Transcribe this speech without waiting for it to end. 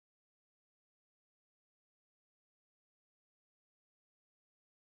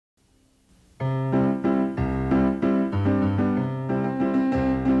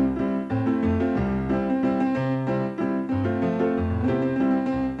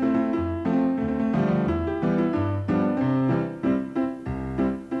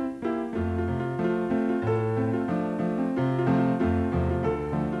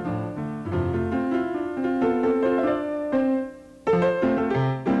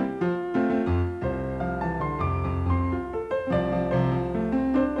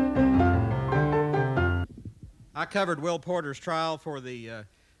I covered Will Porter's trial for the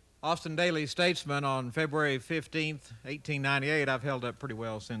Austin Daily Statesman on February 15th, 1898. I've held up pretty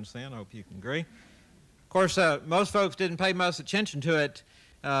well since then. I hope you can agree. Of course, most folks didn't pay much attention to it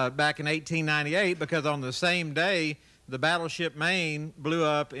back in 1898 because on the same day, the battleship Maine blew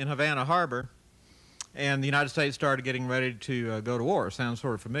up in Havana Harbor, and the United States started getting ready to go to war. Sounds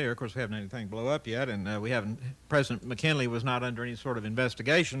sort of familiar. Of course, we haven't had anything blow up yet, and President McKinley was not under any sort of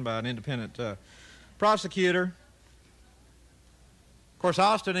investigation by an independent prosecutor. Of course,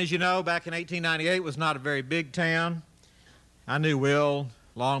 Austin, as you know, back in 1898 was not a very big town. I knew Will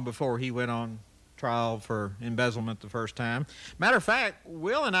long before he went on trial for embezzlement the first time. Matter of fact,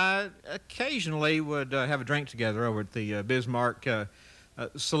 Will and I occasionally would have a drink together over at the Bismarck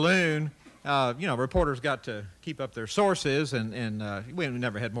Saloon. You know, reporters got to keep up their sources, and we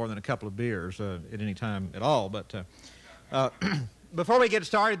never had more than a couple of beers at any time at all. But before we get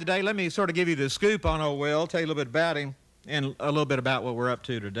started today, let me sort of give you the scoop on old Will, tell you a little bit about him, and a little bit about what we're up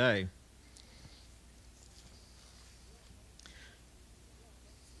to today.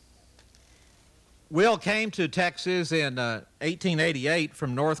 Will came to Texas in 1888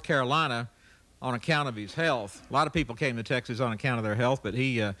 from North Carolina on account of his health. A lot of people came to Texas on account of their health, but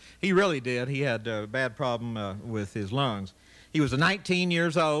he really did. He had a bad problem with his lungs. He was 19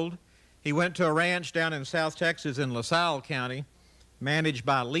 years old. He went to a ranch down in South Texas in LaSalle County, managed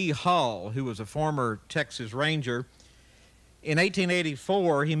by Lee Hall, who was a former Texas Ranger. In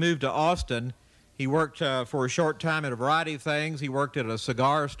 1884, he moved to Austin. He worked for a short time at a variety of things. He worked at a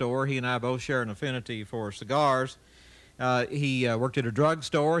cigar store. He and I both share an affinity for cigars. He worked at a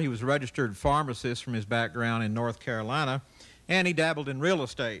drugstore. He was a registered pharmacist from his background in North Carolina, and he dabbled in real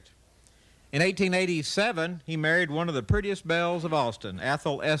estate. In 1887, he married one of the prettiest belles of Austin,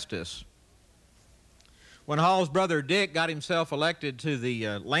 Ethel Estes. When Hall's brother Dick got himself elected to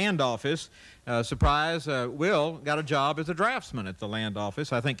the land office, surprise, Will got a job as a draftsman at the land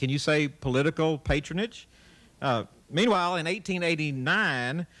office. I think, can you say political patronage? Meanwhile, in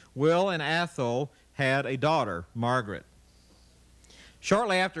 1889, Will and Ethel had a daughter, Margaret.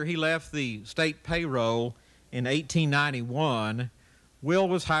 Shortly after he left the state payroll in 1891, Will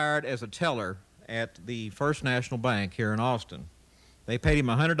was hired as a teller at the First National Bank here in Austin. They paid him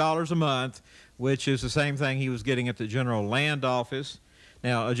 $100 a month, which is the same thing he was getting at the General Land Office.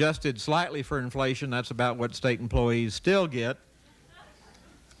 Now, adjusted slightly for inflation, that's about what state employees still get.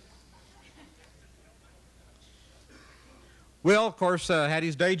 Will, of course, had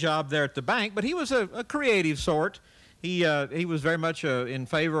his day job there at the bank, but he was a creative sort. He was very much in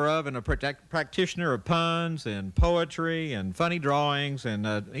favor of and a practitioner of puns and poetry and funny drawings, and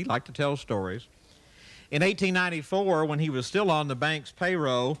he liked to tell stories. In 1894, when he was still on the bank's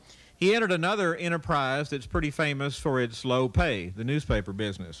payroll, he entered another enterprise that's pretty famous for its low pay, the newspaper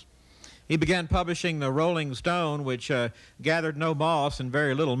business. He began publishing the Rolling Stone, which gathered no moss and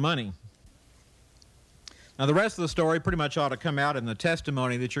very little money. Now, the rest of the story pretty much ought to come out in the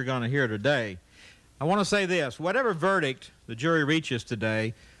testimony that you're going to hear today. I want to say this: whatever verdict the jury reaches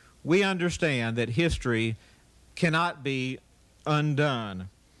today, we understand that history cannot be undone.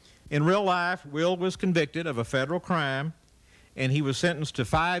 In real life, Will was convicted of a federal crime, and he was sentenced to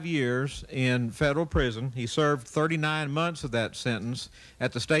 5 years in federal prison. He served 39 months of that sentence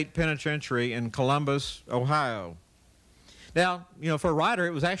at the state penitentiary in Columbus, Ohio. Now, you know, for a writer,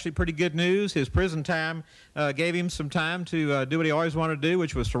 it was actually pretty good news. His prison time gave him some time to do what he always wanted to do,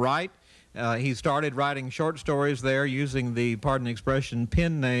 which was to write. He started writing short stories there using the, pardon the expression,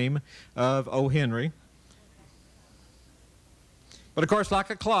 pen name of O.Henry. But of course, like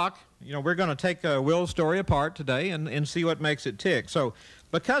a clock, you know, we're going to take Will's story apart today and see what makes it tick. So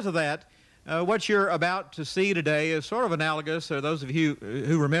because of that, what you're about to see today is sort of analogous to those of you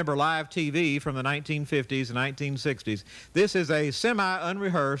who remember live TV from the 1950s and 1960s. This is a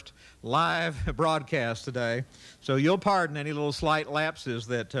semi-unrehearsed live broadcast today, so you'll pardon any little slight lapses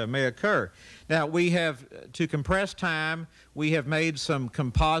that may occur. Now, we have, to compress time, we have made some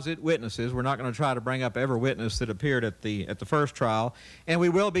composite witnesses. We're not going to try to bring up every witness that appeared at the first trial, and we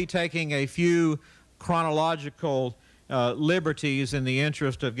will be taking a few chronological liberties in the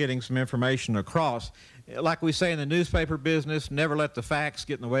interest of getting some information across. Like we say in the newspaper business, never let the facts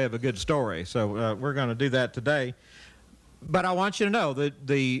get in the way of a good story. So we're going to do that today. But I want you to know that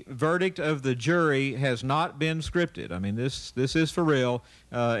the verdict of the jury has not been scripted. I mean, this is for real.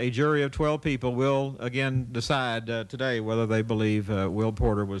 A jury of 12 people will, again, decide today whether they believe Will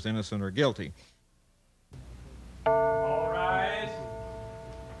Porter was innocent or guilty. All rise.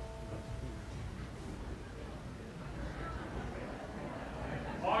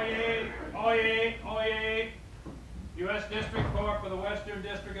 Oyez, oyez, oyez. U.S. District Court for the Western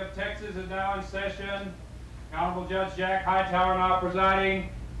District of Texas is now in session. Honorable Judge Jack Hightower now presiding.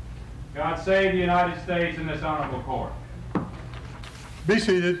 God save the United States and this honorable court. Be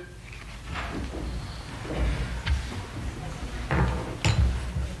seated.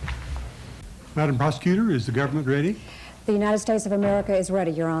 Madam Prosecutor, is the government ready? The United States of America is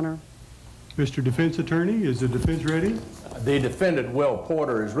ready, Your Honor. Mr. Defense Attorney, is the defense ready? The defendant, Will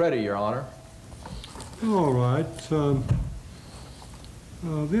Porter, is ready, Your Honor. All right.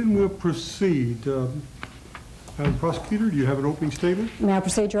 Then we'll proceed. Madam Prosecutor, do you have an opening statement? May I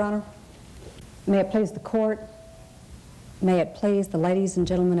proceed, Your Honor? May it please the court. May it please the ladies and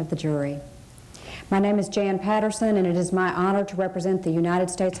gentlemen of the jury. My name is Jan Patterson, and it is my honor to represent the United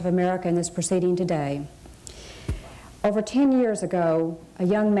States of America in this proceeding today. Over 10 years ago, a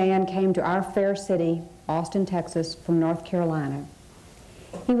young man came to our fair city, Austin, Texas, from North Carolina.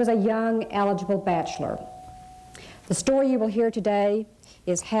 He was a young, eligible bachelor. The story you will hear today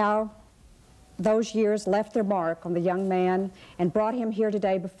is how those years left their mark on the young man and brought him here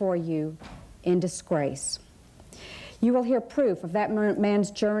today before you in disgrace. You will hear proof of that man's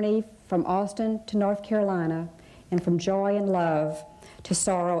journey from Austin to North Carolina and from joy and love to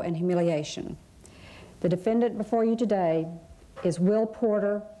sorrow and humiliation. The defendant before you today is Will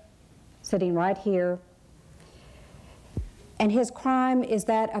Porter, sitting right here, and his crime is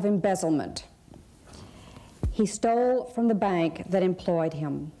that of embezzlement. He stole from the bank that employed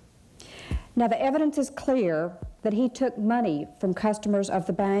him. Now, the evidence is clear that he took money from customers of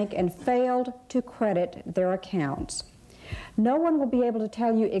the bank and failed to credit their accounts. No one will be able to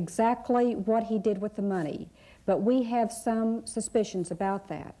tell you exactly what he did with the money, but we have some suspicions about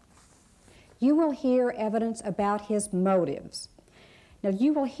that. You will hear evidence about his motives. Now,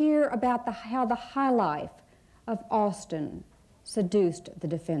 you will hear about how the high life of Austin seduced the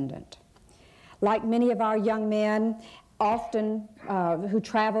defendant. Like many of our young men, often who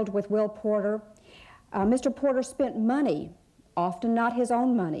traveled with Will Porter, Mr. Porter spent money, often not his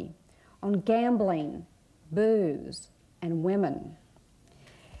own money, on gambling, booze, and women.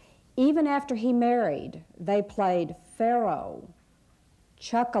 Even after he married, they played faro,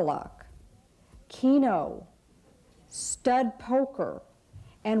 chuck-a-luck, keno, stud poker,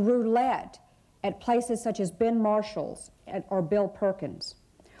 and roulette at places such as Ben Marshall's or Bill Perkins,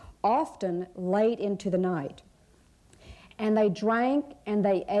 often late into the night. And they drank and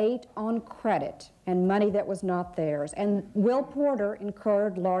they ate on credit and money that was not theirs. And Will Porter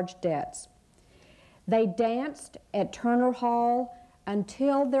incurred large debts. They danced at Turner Hall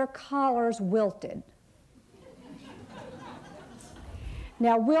until their collars wilted.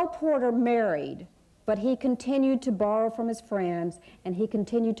 Now, Will Porter married, but he continued to borrow from his friends, and he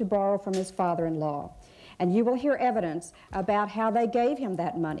continued to borrow from his father-in-law. And you will hear evidence about how they gave him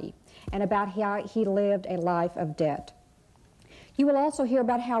that money and about how he lived a life of debt. You will also hear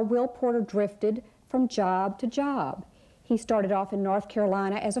about how Will Porter drifted from job to job. He started off in North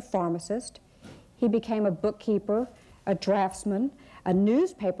Carolina as a pharmacist. He became a bookkeeper, a draftsman, a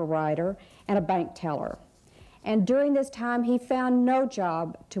newspaper writer, and a bank teller. And during this time, he found no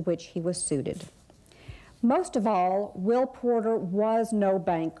job to which he was suited. Most of all, Will Porter was no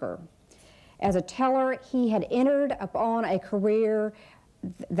banker. As a teller, he had entered upon a career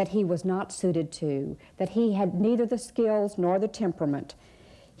that he was not suited to, that he had neither the skills nor the temperament.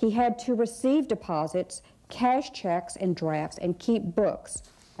 He had to receive deposits, cash checks and drafts, and keep books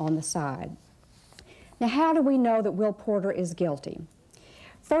on the side. Now, how do we know that Will Porter is guilty?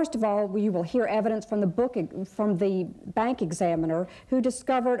 First of all, you will hear evidence from the bank examiner who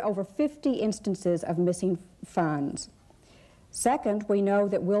discovered over 50 instances of missing funds. Second, we know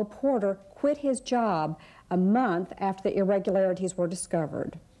that Will Porter quit his job a month after the irregularities were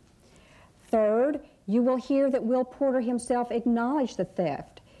discovered. Third, you will hear that Will Porter himself acknowledged the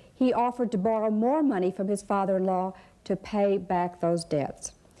theft. He offered to borrow more money from his father-in-law to pay back those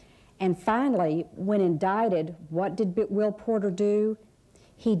debts. And finally, when indicted, what did Will Porter do?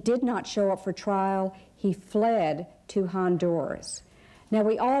 He did not show up for trial. He fled to Honduras. Now,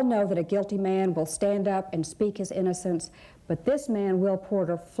 we all know that a guilty man will stand up and speak his innocence, but this man, Will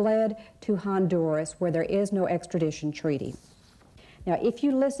Porter, fled to Honduras, where there is no extradition treaty. Now, if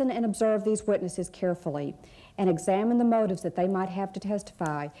you listen and observe these witnesses carefully and examine the motives that they might have to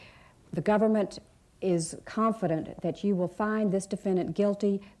testify, the government is confident that you will find this defendant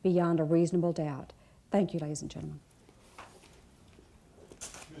guilty beyond a reasonable doubt. Thank you, ladies and gentlemen.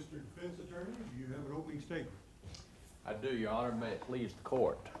 Mr. Defense Attorney, do you have an opening statement? I do, Your Honor. May it please the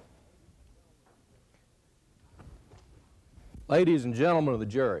court. Ladies and gentlemen of the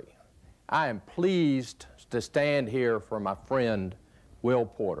jury, I am pleased to stand here for my friend, Will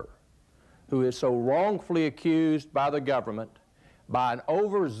Porter, who is so wrongfully accused by the government by an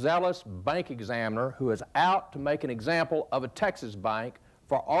overzealous bank examiner who is out to make an example of a Texas bank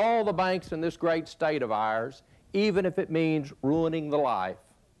for all the banks in this great state of ours, even if it means ruining the life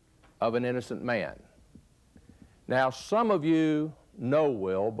of an innocent man. Now, some of you know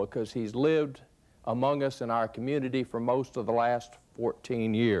Will because he's lived among us in our community for most of the last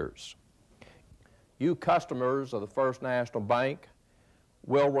 14 years. You customers of the First National Bank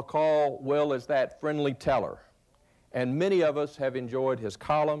will recall Will as that friendly teller, and many of us have enjoyed his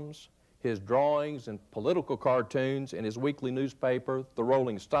columns, his drawings and political cartoons in his weekly newspaper, The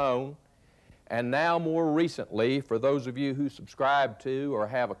Rolling Stone, and now more recently, for those of you who subscribe to or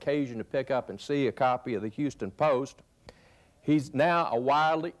have occasion to pick up and see a copy of the Houston Post, he's now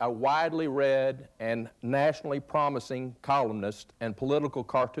a widely read and nationally promising columnist and political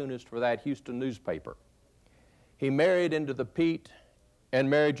cartoonist for that Houston newspaper. He married into the Pete and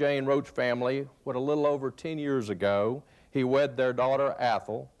Mary Jane Roach family when a little over 10 years ago he wed their daughter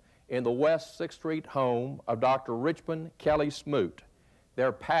Ethel in the West 6th Street home of Dr. Richmond Kelly Smoot,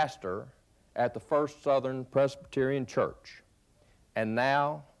 their pastor at the First Southern Presbyterian Church. And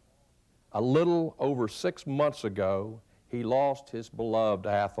now, a little over 6 months ago, he lost his beloved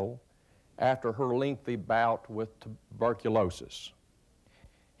Ethel after her lengthy bout with tuberculosis.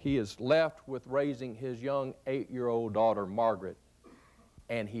 He is left with raising his young 8-year-old daughter, Margaret,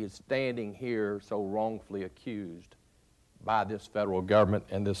 and he is standing here so wrongfully accused by this federal government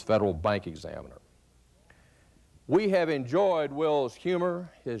and this federal bank examiner. We have enjoyed Will's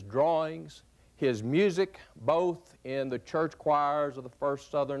humor, his drawings, his music, both in the church choirs of the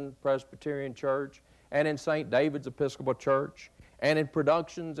First Southern Presbyterian Church and in St. David's Episcopal Church, and in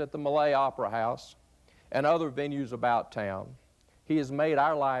productions at the Malay Opera House and other venues about town. He has made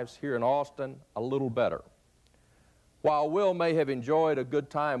our lives here in Austin a little better. While Will may have enjoyed a good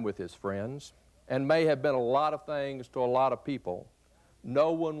time with his friends and may have been a lot of things to a lot of people,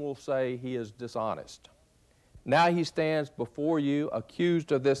 no one will say he is dishonest. Now he stands before you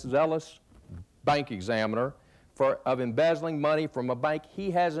accused of this zealous bank examiner of embezzling money from a bank he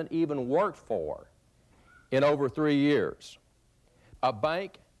hasn't even worked for in over 3 years. A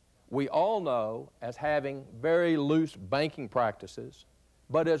bank we all know as having very loose banking practices,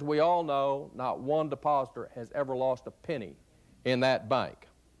 but as we all know, not one depositor has ever lost a penny in that bank.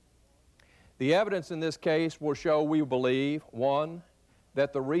 The evidence in this case will show, we believe, one,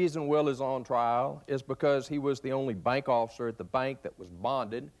 that the reason Will is on trial is because he was the only bank officer at the bank that was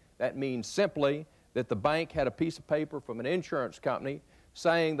bonded. That means simply that the bank had a piece of paper from an insurance company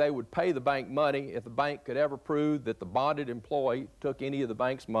saying they would pay the bank money if the bank could ever prove that the bonded employee took any of the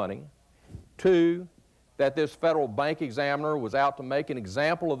bank's money. Two, that this federal bank examiner was out to make an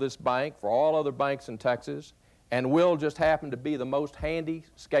example of this bank for all other banks in Texas, and Will just happened to be the most handy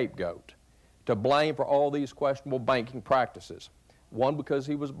scapegoat to blame for all these questionable banking practices. One, because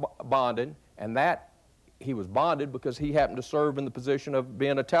he was bonded, and that he was bonded because he happened to serve in the position of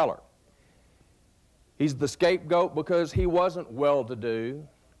being a teller. He's the scapegoat because he wasn't well-to-do.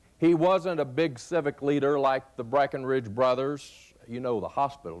 He wasn't a big civic leader like the Breckenridge brothers. You know, the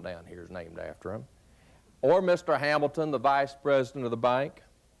hospital down here is named after him. Or Mr. Hamilton, the vice president of the bank.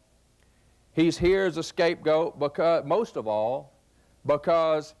 He's here as a scapegoat because, most of all,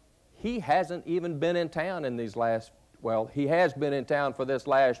 because he hasn't even been in town in these last, well, he has been in town for this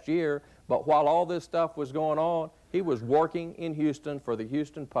last year, but while all this stuff was going on, he was working in Houston for the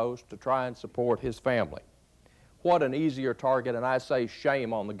Houston Post to try and support his family. What an easier target, and I say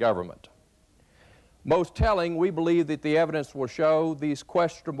shame on the government. Most telling, we believe that the evidence will show these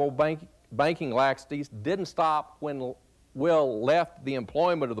questionable banking laxities didn't stop when Will left the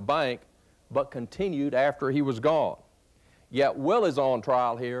employment of the bank, but continued after he was gone. Yet Will is on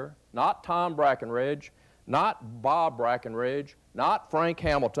trial here, not Tom Breckenridge, not Bob Breckenridge, not Frank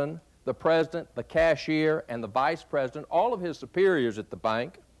Hamilton, the president, the cashier, and the vice president, all of his superiors at the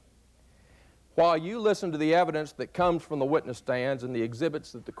bank. While you listen to the evidence that comes from the witness stands and the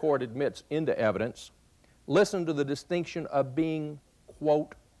exhibits that the court admits into evidence, listen to the distinction of being,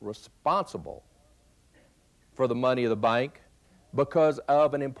 quote, responsible for the money of the bank because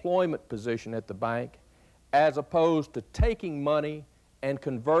of an employment position at the bank, as opposed to taking money and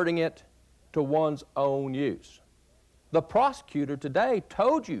converting it to one's own use. The prosecutor today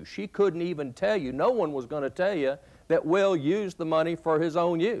told you she couldn't even tell you, no one was going to tell you that Will used the money for his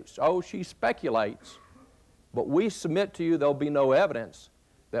own use. Oh, she speculates. But we submit to you there'll be no evidence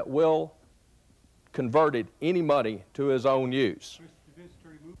that Will converted any money to his own use.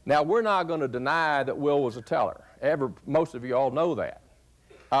 Now, we're not going to deny that Will was a teller. Most of you all know that.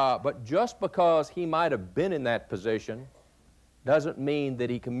 But just because he might have been in that position doesn't mean that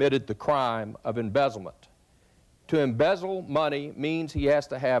he committed the crime of embezzlement. To embezzle money means he has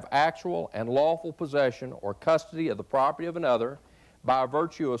to have actual and lawful possession or custody of the property of another by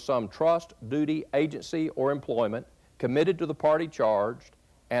virtue of some trust, duty, agency, or employment committed to the party charged,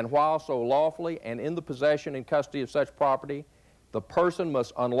 and while so lawfully and in the possession and custody of such property, the person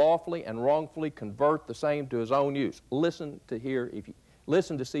must unlawfully and wrongfully convert the same to his own use. Listen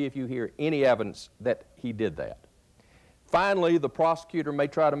to see if you hear any evidence that he did that. Finally, the prosecutor may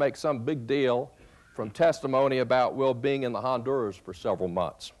try to make some big deal from testimony about Will being in the Honduras for several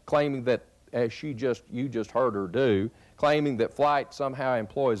months, claiming that, as you just heard her do, claiming that flight somehow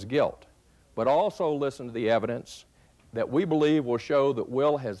implies guilt. But also listen to the evidence that we believe will show that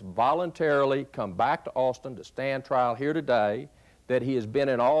Will has voluntarily come back to Austin to stand trial here today, that he has been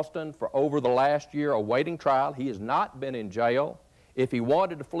in Austin for over the last year awaiting trial. He has not been in jail. If he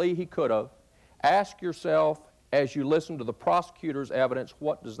wanted to flee, he could have. Ask yourself, as you listen to the prosecutor's evidence,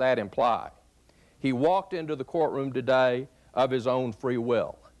 what does that imply? He walked into the courtroom today of his own free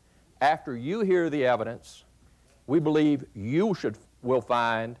will. After you hear the evidence, we believe you will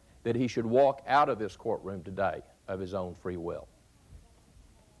find that he should walk out of this courtroom today of his own free will.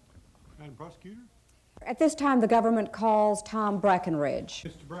 Madam Prosecutor? At this time, the government calls Tom Breckenridge.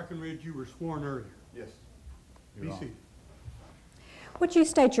 Mr. Breckenridge, you were sworn earlier. Yes. Be seated. Would you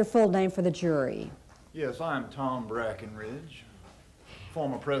state your full name for the jury? Yes, I'm Tom Breckenridge,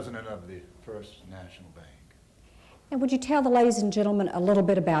 former president of the First National Bank. And would you tell the ladies and gentlemen a little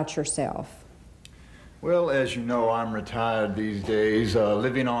bit about yourself? Well, as you know, I'm retired these days,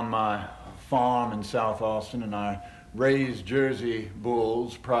 living on my farm in South Austin, and I raise Jersey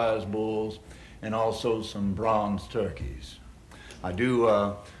bulls, prize bulls, and also some bronze turkeys. I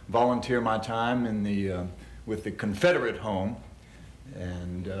do volunteer my time in with the Confederate Home,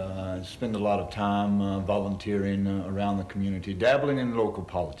 and spend a lot of time volunteering around the community, dabbling in local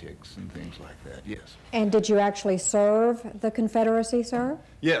politics and things like that, yes. And did you actually serve the Confederacy, sir?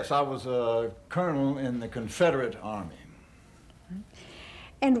 Yes, I was a colonel in the Confederate Army.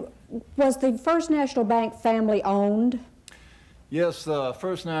 And was the First National Bank family owned? Yes, the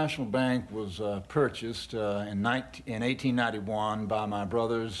First National Bank was purchased in 1891 by my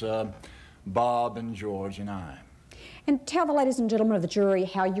brothers Bob and George and I. And tell the ladies and gentlemen of the jury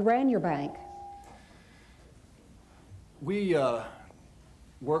how you ran your bank. We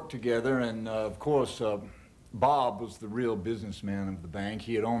worked together, and of course, Bob was the real businessman of the bank.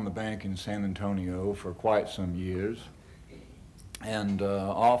 He had owned the bank in San Antonio for quite some years. And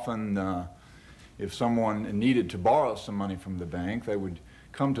often, if someone needed to borrow some money from the bank, they would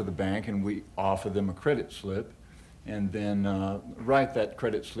come to the bank and we offer them a credit slip, and then write that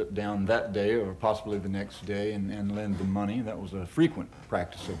credit slip down that day or possibly the next day and lend them money. That was a frequent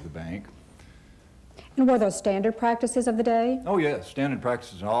practice of the bank. And were those standard practices of the day? Oh yes, standard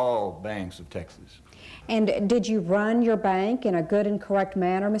practices in all banks of Texas. And did you run your bank in a good and correct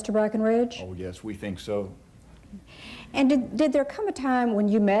manner, Mr. Breckenridge? Oh yes, we think so. And did there come a time when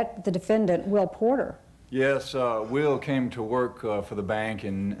you met the defendant, Will Porter? Yes, Will came to work for the bank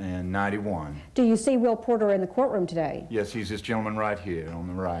in '91. Do you see Will Porter in the courtroom today? Yes, he's this gentleman right here on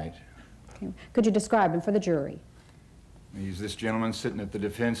the right. Okay. Could you describe him for the jury? He's this gentleman sitting at the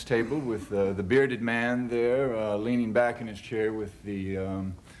defense table with the bearded man there, leaning back in his chair with the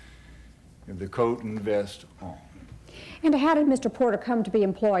coat and vest on. And how did Mr. Porter come to be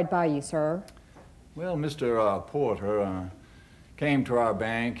employed by you, sir? Well, Mr. Porter came to our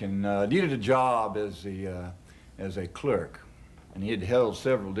bank and needed a job as a clerk. And he had held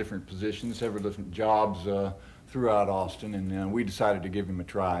several different positions, several different jobs throughout Austin, and we decided to give him a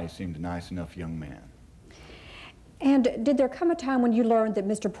try. He seemed a nice enough young man. And did there come a time when you learned that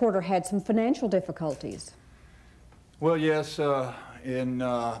Mr. Porter had some financial difficulties? Well, yes. I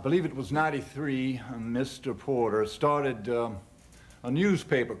believe it was '93, Mr. Porter started a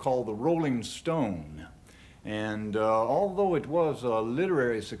newspaper called the Rolling Stone. And although it was a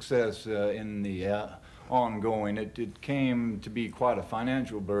literary success in the ongoing, it came to be quite a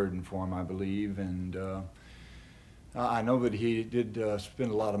financial burden for him, I believe. And I know that he did spend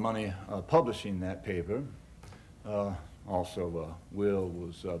a lot of money publishing that paper. Also, Will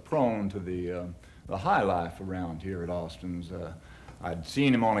was prone to the high life around here at Austin's. I'd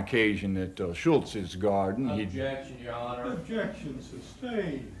seen him on occasion at Schultz's garden. Objection, Your Honor. Objection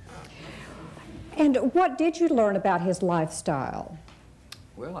sustained. And what did you learn about his lifestyle?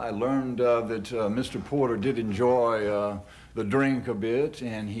 Well, I learned that Mr. Porter did enjoy the drink a bit,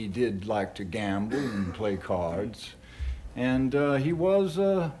 and he did like to gamble and play cards. And he was,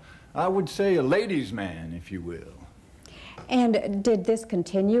 I would say, a ladies' man, if you will. And did this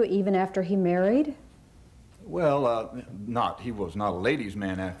continue even after he married? Well, he was not a ladies'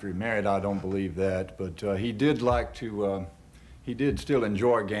 man after he married, I don't believe that, but he did like to, he did still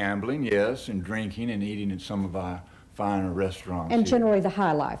enjoy gambling, yes, and drinking and eating at some of our finer restaurants. And here. generally the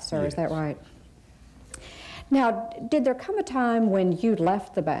high life, sir, is that Yes. right? Now, did there come a time when you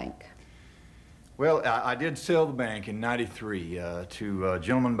left the bank? Well, I did sell the bank in '93 to a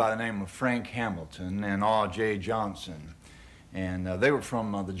gentleman by the name of Frank Hamilton and R.J. Johnson. And they were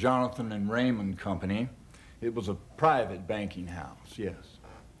from the Jonathan and Raymond Company. It was a private banking house, yes.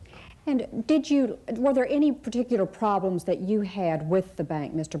 And were there any particular problems that you had with the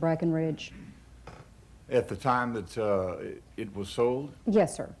bank, Mr. Breckenridge? At the time that it was sold?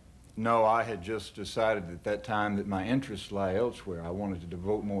 Yes, sir. No, I had just decided at that time that my interests lie elsewhere. I wanted to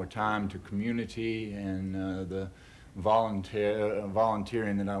devote more time to community, and the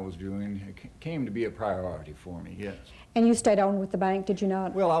volunteering that I was doing came to be a priority for me, yes. And you stayed on with the bank, did you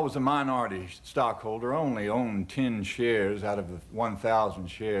not? Well, I was a minority stockholder, only owned 10 shares out of the 1,000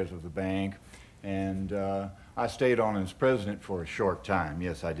 shares of the bank, and I stayed on as president for a short time.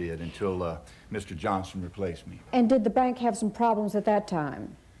 Yes, I did, until Mr. Johnson replaced me. And did the bank have some problems at that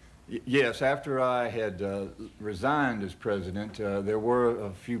time? Yes, after I had resigned as president, there were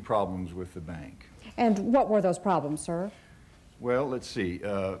a few problems with the bank. And what were those problems, sir? Well, let's see.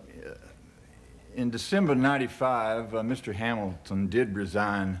 In December '95, Mr. Hamilton did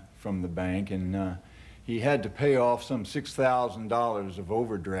resign from the bank, and he had to pay off some $6,000 of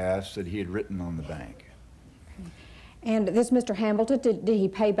overdrafts that he had written on the bank. And this Mr. Hamilton, did he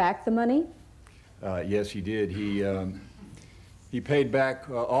pay back the money? Yes, he did. He paid back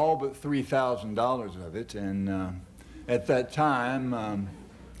all but $3,000 of it, and at that time,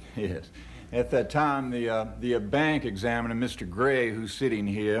 yes, at that time, the bank examiner, Mr. Gray, who's sitting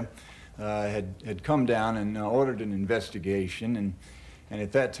here, had come down and ordered an investigation, and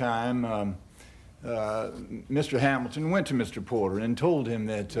at that time, Mr. Hamilton went to Mr. Porter and told him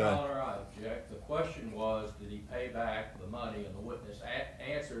that... Your Honor, I object. The question was, did he pay back the money, and the witness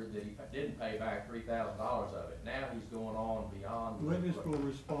answered that he didn't pay back $3,000 of it. Now he's going on beyond... The witness will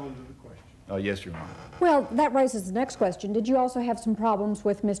respond to the question. Oh, yes, Your Honor. Well, that raises the next question. Did you also have some problems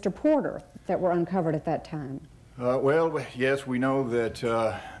with Mr. Porter that were uncovered at that time? Well, yes, we know that,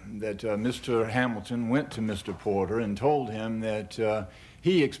 Mr. Hamilton went to Mr. Porter and told him that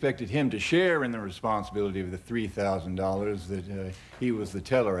he expected him to share in the responsibility of the $3,000, that he was the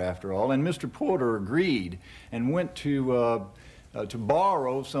teller after all. And Mr. Porter agreed and went to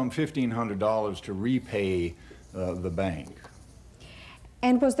borrow some $1,500 to repay the bank.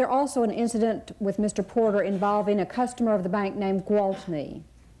 And was there also an incident with Mr. Porter involving a customer of the bank named Gwaltney?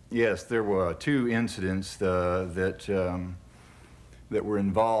 Yes, there were two incidents that were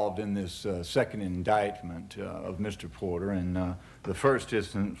involved in this second indictment of Mr. Porter, and the first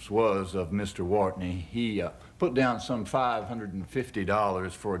instance was of Mr. Gwaltney. He put down some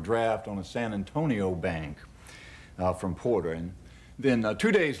 $550 for a draft on a San Antonio bank from Porter, and then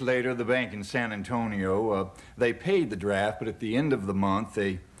 2 days later, the bank in San Antonio, they paid the draft, but at the end of the month,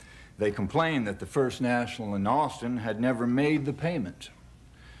 they complained that the First National in Austin had never made the payment.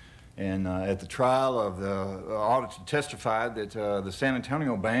 And at the trial, the auditor testified that the San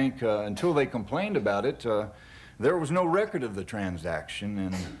Antonio bank, until they complained about it, there was no record of the transaction,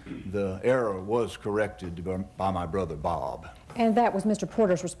 and the error was corrected by my brother Bob. And that was Mr.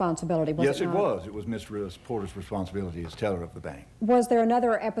 Porter's responsibility, was it not? Yes, it was. It was Mr. Porter's responsibility as teller of the bank. Was there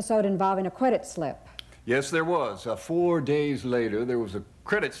another episode involving a credit slip? Yes, there was. 4 days later, there was a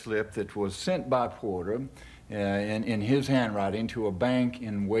credit slip that was sent by Porter in his handwriting to a bank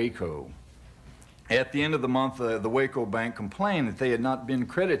in Waco. At the end of the month, the Waco bank complained that they had not been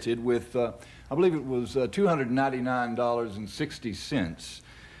credited with, I believe it was $299.60,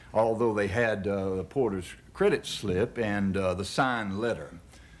 although they had Porter's credit slip and the signed letter.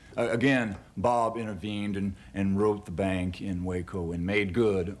 Again, Bob intervened and wrote the bank in Waco and made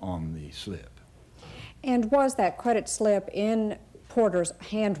good on the slip. And was that credit slip in Porter's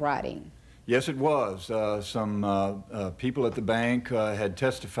handwriting? Yes, it was. Some people at the bank had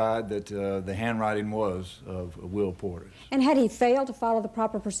testified that the handwriting was of Will Porter's. And had he failed to follow the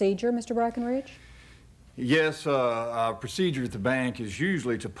proper procedure, Mr. Breckenridge? Yes, our procedure at the bank is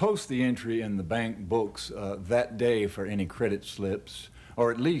usually to post the entry in the bank books that day for any credit slips, or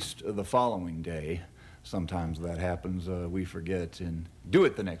at least the following day. Sometimes that happens, we forget and do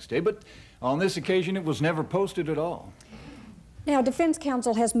it the next day, but on this occasion it was never posted at all. Now, defense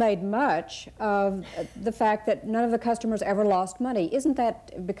counsel has made much of the fact that none of the customers ever lost money. Isn't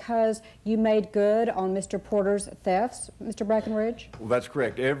that because you made good on Mr. Porter's thefts, Mr. Breckenridge? Well, that's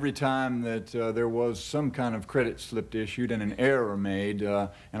correct. Every time that there was some kind of credit slip issued and an error made,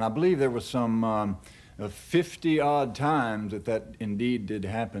 and I believe there was some 50-odd times that indeed did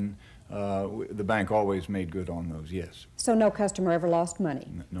happen, the bank always made good on those, yes. So no customer ever lost money?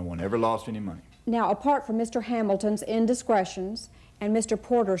 No one ever lost any money. Now, apart from Mr. Hamilton's indiscretions and Mr.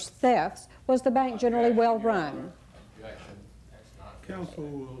 Porter's thefts, was the bank generally well run? Counsel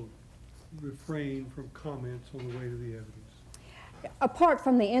will refrain from comments on the weight of the evidence. Apart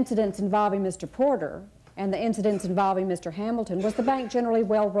from the incidents involving Mr. Porter and the incidents involving Mr. Hamilton, was the bank generally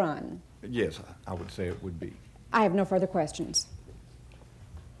well run? Yes, I would say it would be. I have no further questions.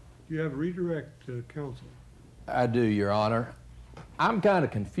 You have redirect, counsel. I do, Your Honor. I'm kind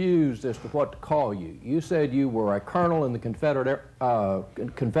of confused as to what to call you. You said you were a colonel in the Confederate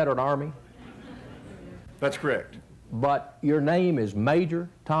Army? That's correct. But your name is Major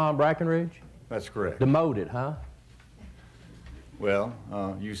Tom Brackenridge? That's correct. Demoted, huh? Well,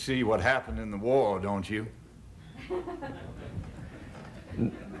 you see what happened in the war, don't you?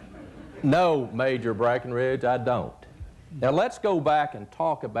 No, Major Brackenridge, I don't. Now let's go back and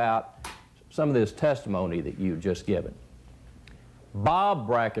talk about some of this testimony that you've just given. Bob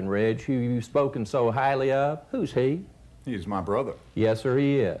Brackenridge, who you've spoken so highly of, who's he? He's my brother. Yes, sir,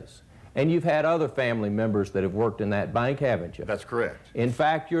 he is. And you've had other family members that have worked in that bank, haven't you? That's correct. In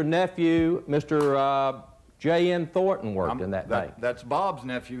fact, your nephew, Mr. J.N. Thornton, worked in that bank. That's Bob's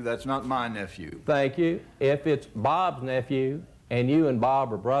nephew. That's not my nephew. Thank you. If it's Bob's nephew and you and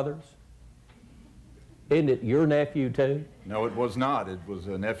Bob are brothers, isn't it your nephew too? No, it was not. It was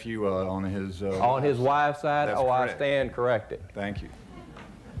a nephew on his... on his wife's side? That's correct. correct. I stand corrected. Thank you.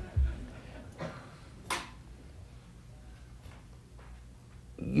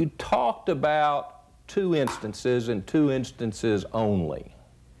 You talked about two instances and two instances only.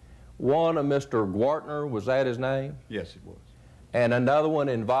 One of Mr. Gwartner, was that his name? Yes, it was. And another one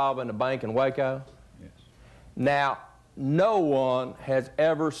involving the bank in Waco? Yes. Now, no one has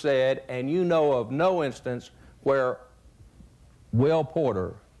ever said, and you know of no instance where Will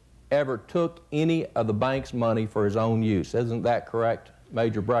Porter ever took any of the bank's money for his own use. Isn't that correct,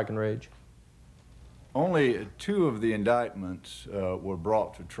 Major Brackenridge? Only two of the indictments were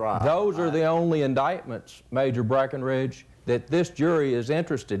brought to trial. Those are the only indictments, Major Brackenridge, that this jury is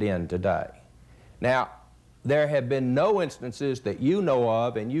interested in today. Now, there have been no instances that you know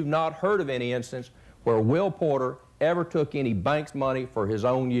of, and you've not heard of any instance where Will Porter ever took any bank's money for his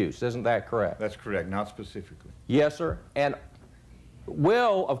own use. Isn't that correct? That's correct, not specifically. Yes, sir. And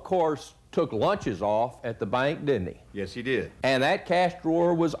Will, of course, took lunches off at the bank, didn't he? Yes, he did. And that cash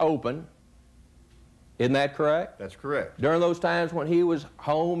drawer was open. Isn't that correct? That's correct. During those times when he was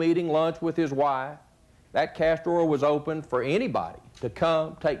home eating lunch with his wife, that cash drawer was open for anybody to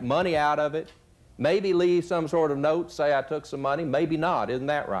come, take money out of it, maybe leave some sort of note, say I took some money, maybe not. Isn't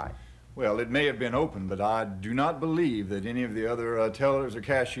that right? Well, it may have been open, but I do not believe that any of the other tellers or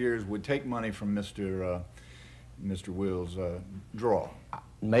cashiers would take money from Mr. Will's drawer.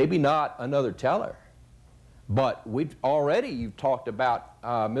 Maybe not another teller, but you've talked about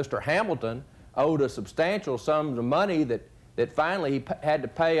Mr. Hamilton owed a substantial sums of money that finally he had to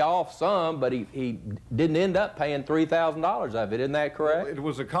pay off some, but he didn't end up paying $3,000 of it. Isn't that correct? Well, it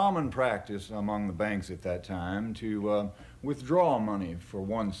was a common practice among the banks at that time to withdraw money for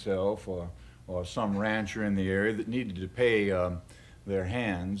oneself or some rancher in the area that needed to pay their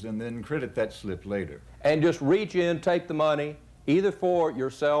hands and then credit that slip later. And just reach in, take the money, either for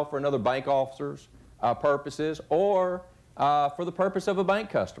yourself or another bank officer's purposes or for the purpose of a bank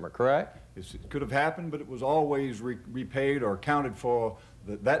customer, correct? It could have happened, but it was always repaid or accounted for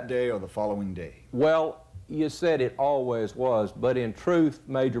that day or the following day. Well, you said it always was, but in truth,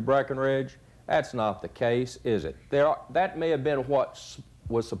 Major Brackenridge, that's not the case, is it? That may have been what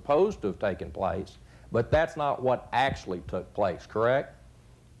was supposed to have taken place, but that's not what actually took place, correct?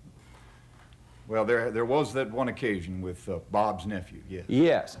 Well, there was that one occasion with Bob's nephew, yes.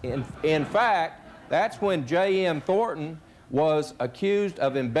 Yes. In fact, that's when J.M. Thornton was accused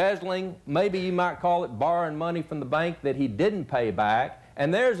of embezzling, maybe you might call it borrowing money from the bank that he didn't pay back.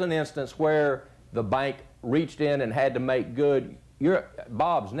 And there's an instance where the bank reached in and had to make good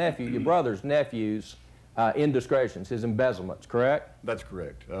Bob's nephew, your brother's nephew's indiscretions, his embezzlements, correct? That's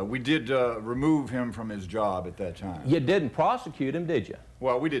correct. We did remove him from his job at that time. You didn't prosecute him, did you?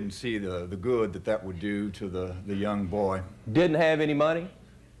 Well, we didn't see the good that would do to the young boy. Didn't have any money?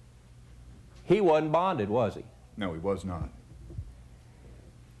 He wasn't bonded, was he? No, he was not.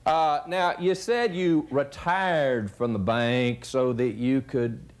 Now, you said you retired from the bank so that you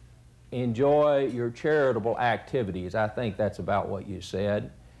could enjoy your charitable activities. I think that's about what you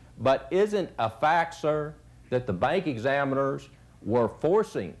said. But isn't a fact, sir, that the bank examiners were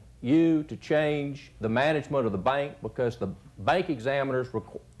forcing you to change the management of the bank because the bank examiners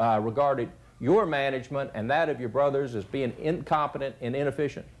regarded your management and that of your brothers as being incompetent and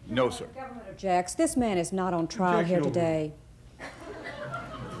inefficient? No, sir. The government objects. This man is not on trial here today.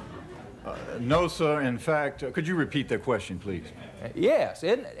 No, sir. In fact, could you repeat that question, please? Yes.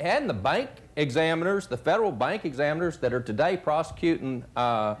 Hadn't the bank examiners, the federal bank examiners that are today prosecuting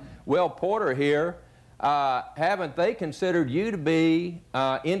Will Porter here, haven't they considered you to be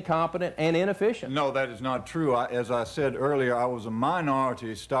incompetent and inefficient? No, that is not true. As I said earlier, I was a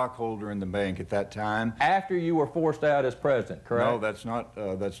minority stockholder in the bank at that time. After you were forced out as president, correct? No,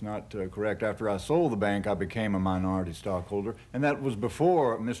 that's not correct. After I sold the bank, I became a minority stockholder, and that was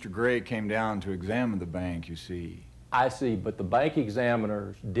before Mr. Gray came down to examine the bank, you see. I see, but the bank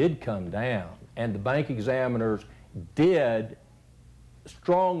examiners did come down, and the bank examiners did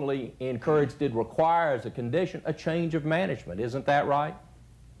strongly encourage, did require as a condition, a change of management. Isn't that right?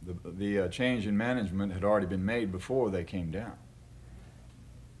 The change in management had already been made before they came down.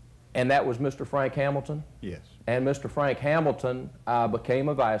 And that was Mr. Frank Hamilton? Yes. And Mr. Frank Hamilton became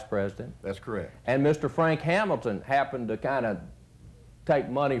a vice president. That's correct. And Mr. Frank Hamilton happened to kind of take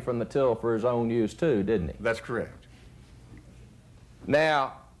money from the till for his own use too, didn't he? That's correct.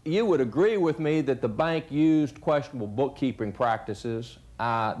 Now, you would agree with me that the bank used questionable bookkeeping practices,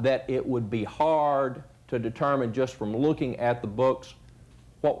 that it would be hard to determine just from looking at the books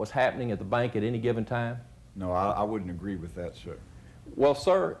what was happening at the bank at any given time? No, I wouldn't agree with that, sir. Well,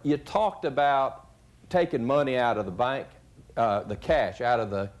 sir, you talked about taking money out of the bank, the cash, out of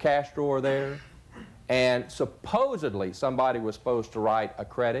the cash drawer there, and supposedly somebody was supposed to write a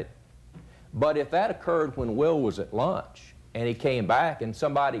credit. But if that occurred when Will was at lunch, and he came back and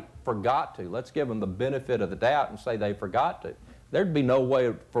somebody forgot to, let's give him the benefit of the doubt and say they forgot to, there'd be no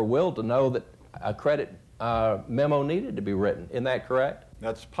way for Will to know that a credit memo needed to be written. Isn't that correct?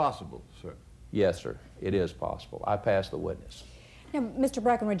 That's possible, sir. Yes, sir. It is possible. I pass the witness. Now, Mr.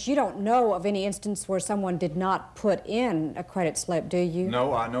 Breckenridge, you don't know of any instance where someone did not put in a credit slip, do you?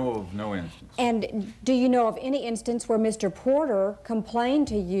 No, I know of no instance. And do you know of any instance where Mr. Porter complained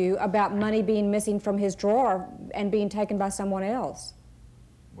to you about money being missing from his drawer and being taken by someone else?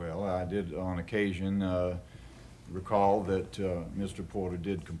 Well, I did on occasion recall that Mr. Porter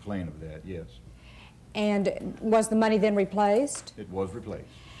did complain of that, yes. And was the money then replaced? It was replaced.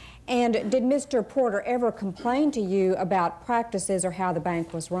 And did Mr. Porter ever complain to you about practices or how the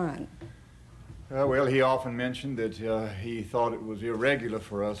bank was run? Well, he often mentioned that he thought it was irregular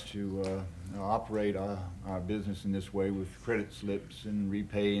for us to operate our business in this way with credit slips and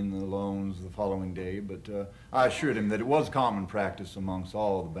repaying the loans the following day, but I assured him that it was common practice amongst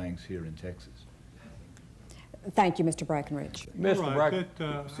all the banks here in Texas. Thank you, Mr. Breckenridge. Mr. Breckenridge,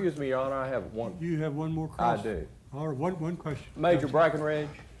 excuse me, Your Honor, I have one. You have one more I question? do. All right, one question. Major Breckenridge,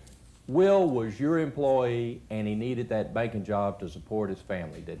 Will was your employee and he needed that banking job to support his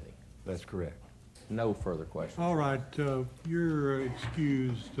family, didn't he? That's correct. No further questions. All right, you're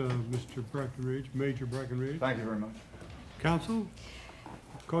excused, Mr. Breckenridge, Major Breckenridge. Thank you very much. Counsel,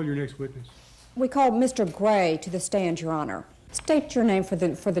 call your next witness. We call Mr. Gray to the stand, Your Honor. State your name for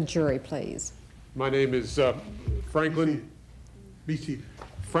the jury, please. My name is Franklin. Be seated.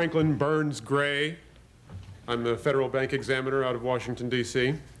 Franklin Burns Gray. I'm a federal bank examiner out of Washington,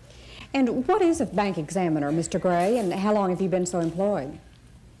 D.C. And what is a bank examiner, Mr. Gray, and how long have you been so employed?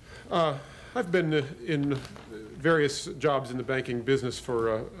 I've been in various jobs in the banking business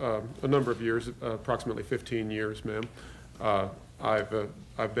for a number of years, approximately 15 years, ma'am. I've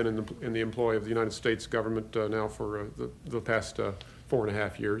been in the employ of the United States government now for the past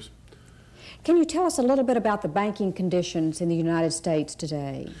 4.5 years. Can you tell us a little bit about the banking conditions in the United States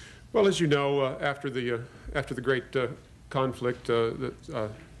today? Well, as you know, after the great conflict, the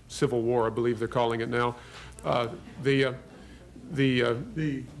Civil War, I believe they're calling it now, You're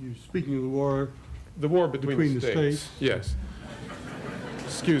speaking of the war. The war between the states. Yes.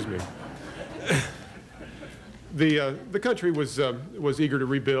 Excuse me. The country was eager to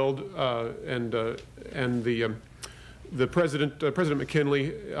rebuild, and the President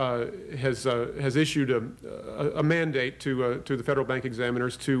McKinley has issued a mandate to the federal bank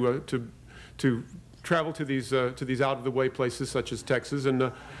examiners to travel to these out of the way places such as Texas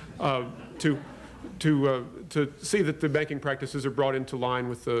and to see that the banking practices are brought into line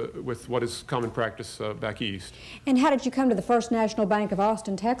with what is common practice back east. And how did you come to the First National Bank of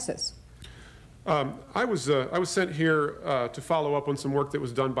Austin, Texas? I was sent here to follow up on some work that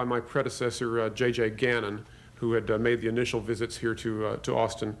was done by my predecessor, J.J. Gannon, who had made the initial visits here to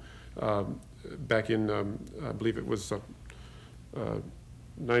Austin back in, I believe it was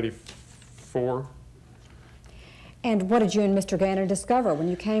 94. And what did you and Mr. Gannon discover when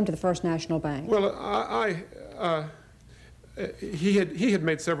you came to the First National Bank? Well, he had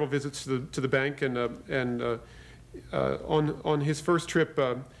made several visits to the bank, and on his first trip,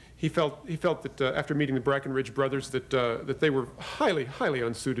 he felt that after meeting the Breckenridge brothers that they were highly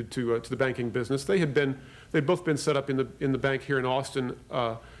unsuited to the banking business. They'd both been set up in the bank here in Austin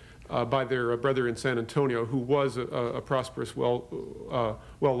by their brother in San Antonio, who was a prosperous,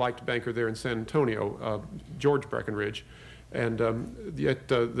 well-liked banker there in San Antonio, George Breckenridge. And yet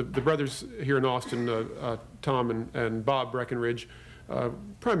the brothers here in Austin, Tom and Bob Breckenridge,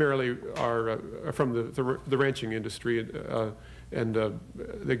 primarily are from the ranching industry and the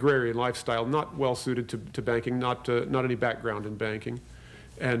agrarian lifestyle, not well suited to banking, not any background in banking,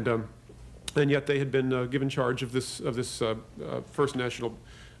 and yet they had been given charge of this First National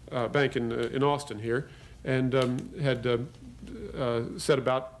Bank in Austin here, and had set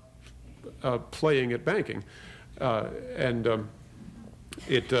about playing at banking.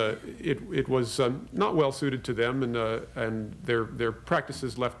 It was not well suited to them, and their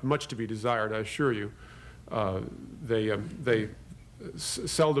practices left much to be desired, I assure you. They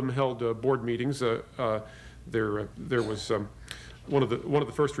seldom held board meetings. There was one of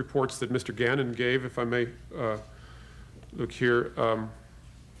the first reports that Mr. Gannon gave, if I may look here.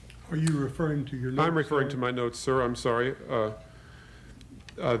 Are you referring to your notes? I'm referring to my notes, sir. I'm sorry.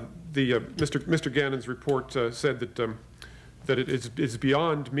 Mr. Gannon's report said that it is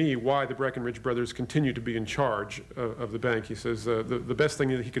beyond me why the Breckenridge brothers continue to be in charge of the bank. He says the best thing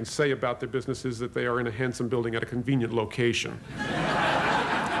that he can say about their business is that they are in a handsome building at a convenient location.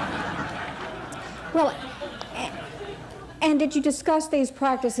 Well, and did you discuss these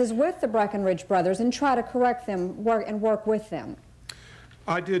practices with the Breckenridge brothers and try to correct them and work with them?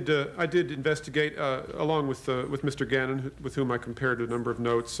 I did investigate, along with Mr. Gannon, with whom I compared a number of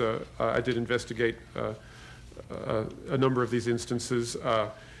notes. I did investigate a number of these instances,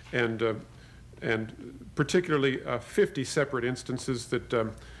 and particularly 50 separate instances that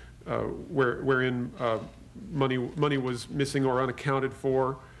wherein money was missing or unaccounted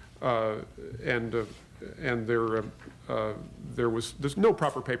for, and there's no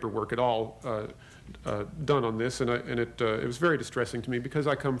proper paperwork at all done on this, and it was very distressing to me, because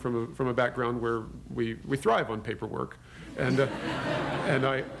I come from a background where we thrive on paperwork, and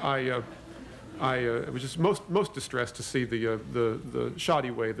I was just most distressed to see the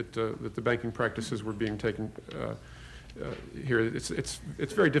shoddy way that the banking practices were being taken here.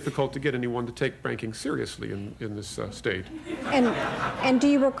 It's very difficult to get anyone to take banking seriously in this state. And do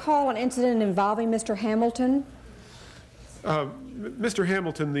you recall an incident involving Mr. Hamilton? Mr.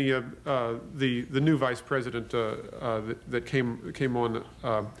 Hamilton, the new vice president that came on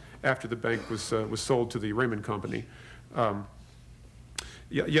after the bank was sold to the Raymond Company.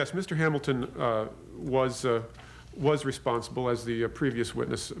 Yes, Mr. Hamilton was responsible, as the previous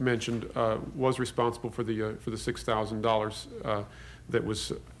witness mentioned, was responsible for the $6,000 that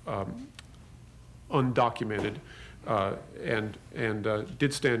was undocumented. And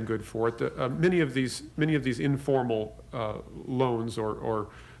did stand good for it. Many of these informal loans or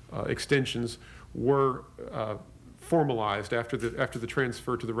extensions were formalized after the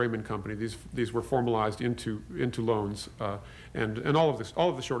transfer to the Raymond Company. These were formalized into loans, and all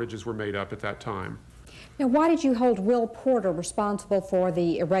of the shortages were made up at that time. Now, why did you hold Will Porter responsible for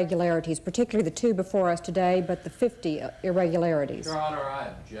the irregularities, particularly the 2 before us today, but the 50 irregularities? Your Honor, I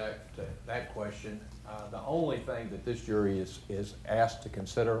object to that question. The only thing that this jury is asked to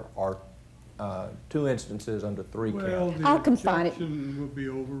consider are 2 instances under 3 counts. Well, I'll confine it. The objection will be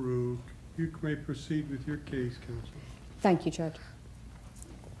overruled. You may proceed with your case, counsel. Thank you, Judge.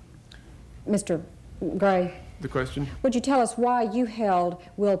 Mr. Gray. The question? Would you tell us why you held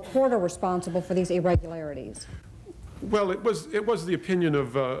Will Porter responsible for these irregularities? Well, it was the opinion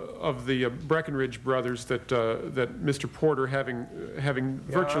of the Breckenridge brothers that Mr. Porter, having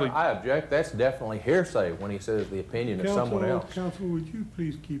virtually. Honor, I object. That's definitely hearsay when he says the opinion of someone else. Counsel, would you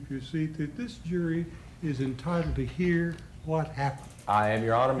please keep your seat? That this jury is entitled to hear what happened. I am,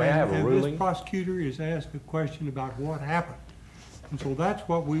 Your Honor. May I have a ruling? And this prosecutor is asked a question about what happened, and so that's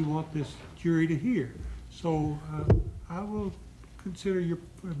what we want this jury to hear. So I will consider your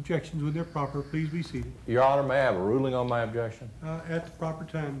objections when they're proper. Please be seated. Your Honor, may I have a ruling on my objection? At the proper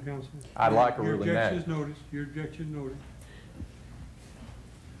time, counsel. I'd like a ruling now. Your objection is noticed. Your objection is noted.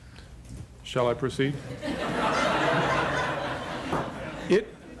 Shall I proceed?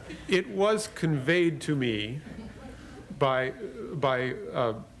 It was conveyed to me by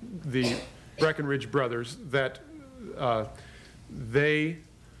the Breckenridge brothers that they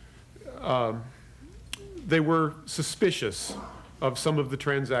were suspicious of some of the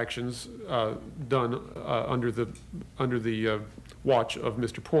transactions done under the watch of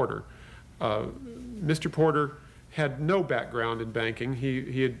Mr. Porter. Mr. Porter had no background in banking.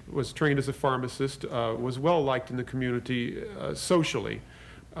 He was trained as a pharmacist, was well liked in the community socially,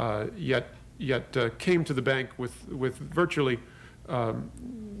 yet came to the bank with virtually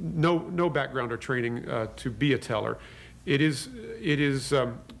no background or training to be a teller. It is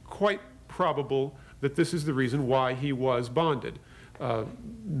quite probable that this is the reason why he was bonded.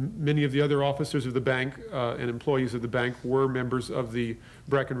 Many of the other officers of the bank and employees of the bank were members of the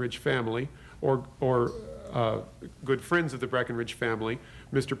Breckenridge family or good friends of the Breckenridge family.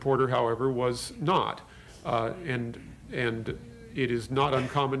 Mr. Porter, however, was not. And it is not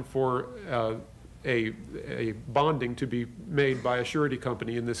uncommon for a bonding to be made by a surety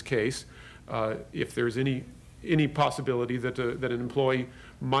company in this case. If there's any possibility that an employee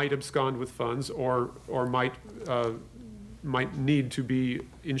might abscond with funds or might need to be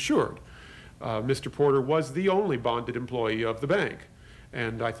insured. Mr. Porter was the only bonded employee of the bank,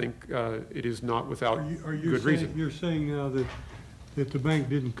 and I think it is not without good reason. You're saying now that the bank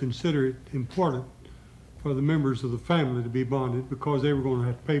didn't consider it important for the members of the family to be bonded because they were going to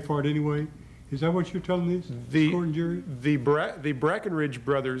have to pay for it anyway? Is that what you're telling us, court and jury? The Breckenridge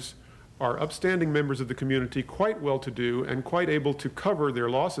brothers are upstanding members of the community, quite well-to-do and quite able to cover their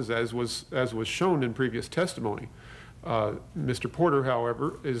losses, as was shown in previous testimony. Mr. Porter,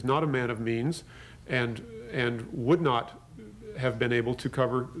 however, is not a man of means and would not have been able to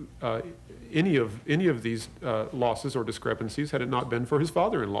cover any of these losses or discrepancies had it not been for his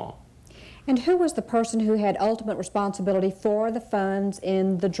father-in-law. And who was the person who had ultimate responsibility for the funds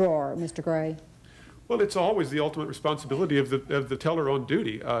in the drawer, Mr. Gray? Well, it's always the ultimate responsibility of the teller on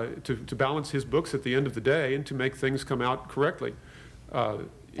duty to balance his books at the end of the day and to make things come out correctly.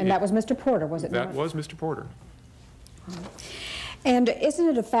 And that was Mr. Porter, was it not? That was Mr. Porter. And isn't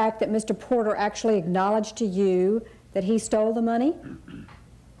it a fact that Mr. Porter actually acknowledged to you that he stole the money?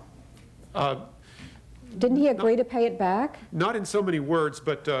 Didn't he agree to pay it back? Not in so many words,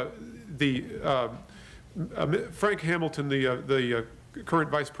 but Frank Hamilton, the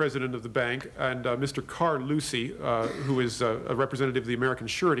current vice president of the bank, and Mr. Carr Lucy, who is a representative of the American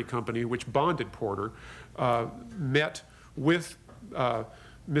Surety Company, which bonded Porter, met with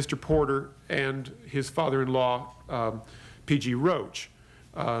Mr. Porter and his father-in-law, P.G. Roach.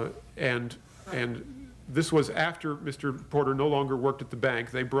 And this was after Mr. Porter no longer worked at the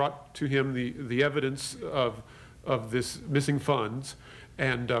bank. They brought to him the evidence of this missing funds,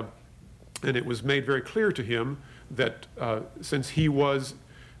 and it was made very clear to him that since he was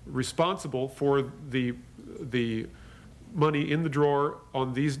responsible for the money in the drawer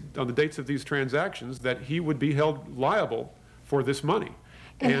on the dates of these transactions, that he would be held liable for this money.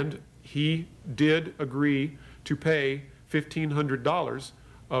 And he did agree to pay $1,500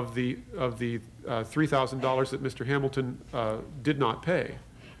 of the $3,000 that Mr. Hamilton did not pay.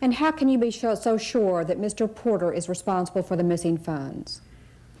 And how can you be so sure that Mr. Porter is responsible for the missing funds?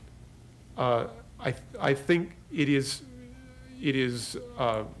 I think it is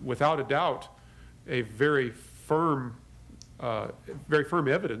without a doubt a very firm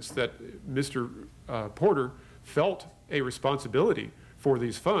evidence that Mr. Porter felt a responsibility for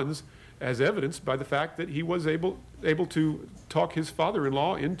these funds, as evidenced by the fact that he was able to talk his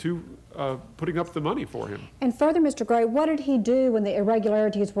father-in-law into putting up the money for him. And further, Mr. Gray, what did he do when the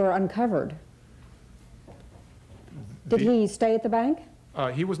irregularities were uncovered? Did he stay at the bank?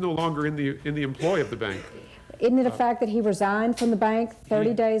 He was no longer in the employ of the bank. Isn't it a fact that he resigned from the bank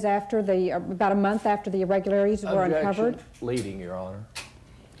 30 days after about a month after the irregularities were uncovered? Leading, Your Honor.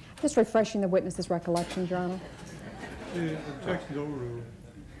 Just refreshing the witness's recollections, Your Honor. The objection's overruled.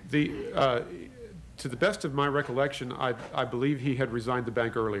 To the best of my recollection, I believe he had resigned the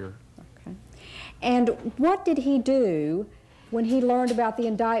bank earlier. Okay. And what did he do when he learned about the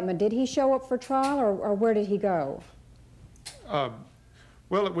indictment? Did he show up for trial, or where did he go?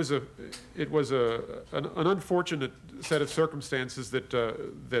 Well, it was an unfortunate set of circumstances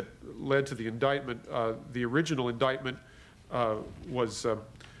that led to the indictment. The original indictment was.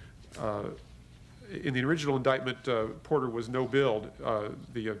 In the original indictment, Porter was no billed.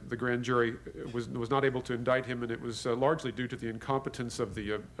 The grand jury was not able to indict him, and it was largely due to the incompetence of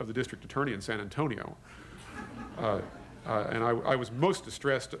the district attorney in San Antonio. And I was most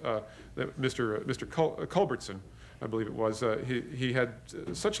distressed that Mr. Culbertson, I believe it was, he had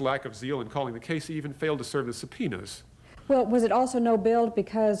such lack of zeal in calling the case, he even failed to serve the subpoenas. Well, was it also no billed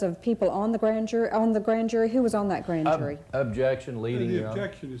because of people on the grand jury? Who was on that grand jury? Objection, leading, The Your Honor.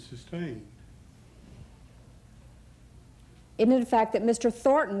 objection is sustained. Isn't it a fact that Mr.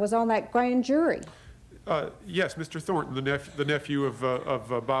 Thornton was on that grand jury? Yes, Mr. Thornton, the nephew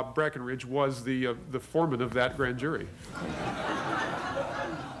of Bob Breckenridge, was the foreman of that grand jury.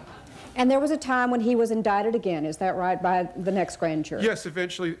 And there was a time when he was indicted again, is that right, by the next grand jury? Yes,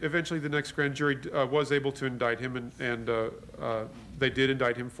 eventually the next grand jury was able to indict him, and they did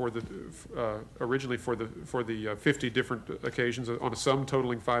indict him for the originally for the 50 different occasions on a sum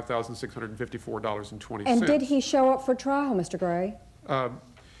totaling $5,654.20. And did he show up for trial, Mr. Gray?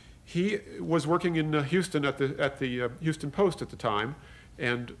 He was working in Houston at the Houston Post at the time,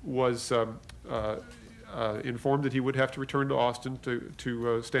 and was informed that he would have to return to Austin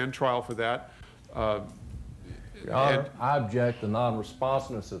to stand trial for that. Your Honor, I object to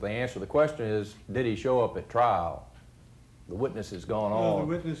non-responsiveness of the answer. The question is, did he show up at trial? The witness has gone on. The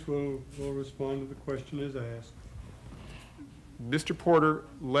witness will respond to the question as asked. Mr. Porter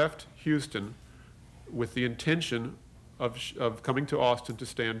left Houston with the intention of coming to Austin to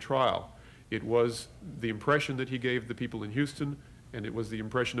stand trial. It was the impression that he gave the people in Houston, and it was the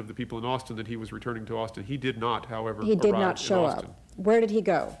impression of the people in Austin that he was returning to Austin. He did not, however, He did arrive not show in Austin. up. Where did he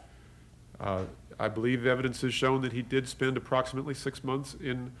go? I believe evidence has shown that he did spend approximately 6 months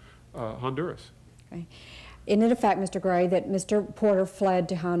in Honduras. Okay. Isn't it a fact, Mr. Gray, that Mr. Porter fled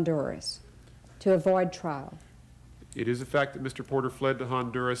to Honduras to avoid trial? It is a fact that Mr. Porter fled to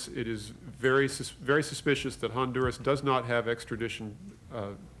Honduras. It is very suspicious that Honduras does not have extradition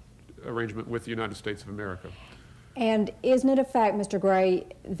arrangement with the United States of America. And isn't it a fact, Mr. Gray,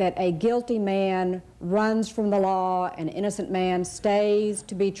 that a guilty man runs from the law, an innocent man stays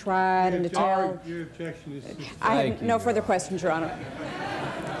to be tried and to tell? Your objection is sustained. I have no further questions, Your Honor.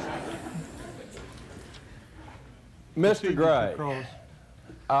 Mr. Gray,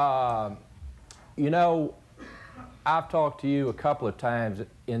 you know, I've talked to you a couple of times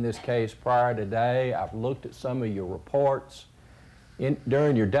in this case prior to today. I've looked at some of your reports.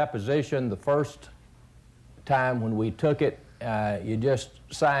 During your deposition, the first time when we took it, you just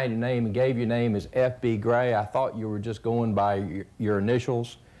signed your name and gave your name as F.B. Gray. I thought you were just going by your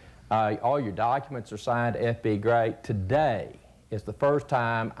initials. All your documents are signed F.B. Gray. Today is the first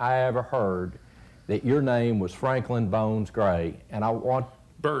time I ever heard that your name was Franklin Bones Gray, and I want...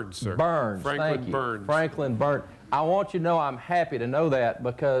 Burns, sir. Burns, Franklin thank you. Burns. Franklin Burns. I want you to know I'm happy to know that,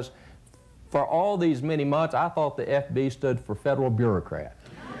 because for all these many months, I thought the FB stood for Federal Bureaucrat.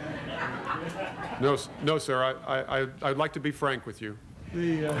 No, no, sir. I'd like to be frank with you.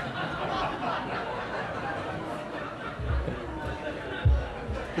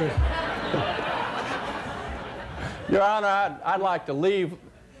 Your Honor, I'd like to leave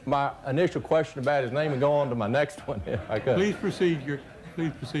my initial question about his name and go on to my next one, if I could. Please proceed.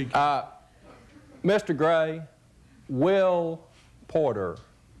 Please proceed. Mr. Gray, Will Porter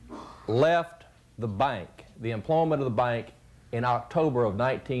left the bank, the employment of the bank, in October of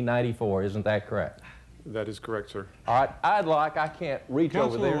 1994. Isn't that correct? That is correct, sir. All right. I can't reach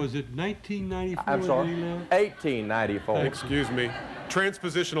over there. Counselor, was it 1994? I'm sorry, 1894. Excuse me.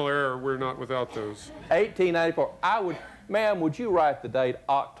 Transpositional error, we're not without those. 1894. Ma'am, would you write the date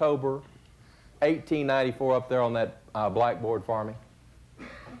October 1894 up there on that blackboard for me?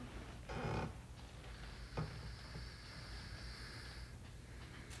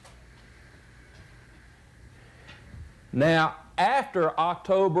 Now, after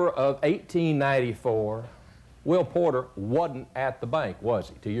October of 1894, Will Porter wasn't at the bank, was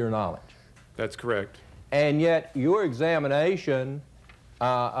he, to your knowledge? That's correct. And yet, your examination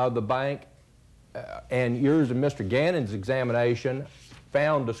of the bank and yours and Mr. Gannon's examination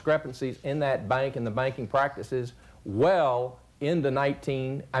found discrepancies in that bank and the banking practices well into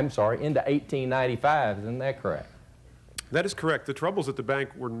 1895. Isn't that correct? That is correct. The troubles at the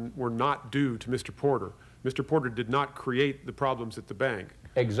bank were not due to Mr. Porter. Mr. Porter did not create the problems at the bank.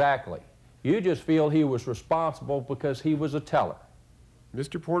 Exactly. You just feel he was responsible because he was a teller.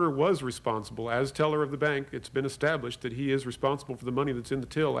 Mr. Porter was responsible. As teller of the bank, it's been established that he is responsible for the money that's in the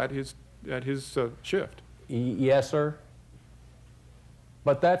till at his shift. Yes, sir.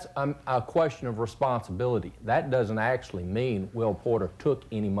 But that's a question of responsibility. That doesn't actually mean Will Porter took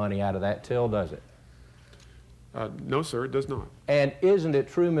any money out of that till, does it? No, sir, it does not. And isn't it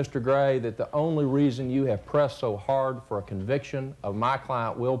true, Mr. Gray, that the only reason you have pressed so hard for a conviction of my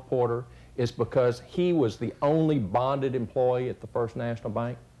client, Will Porter, is because he was the only bonded employee at the First National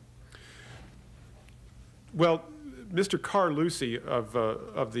Bank? Well, Mr. Carlucci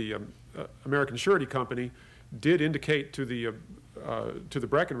of the American Surety Company did indicate to the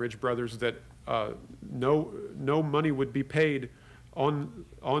Breckenridge brothers that no money would be paid on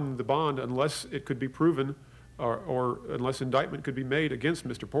the bond unless it could be proven or unless indictment could be made against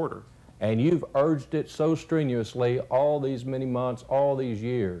Mr. Porter. And you've urged it so strenuously all these many months, all these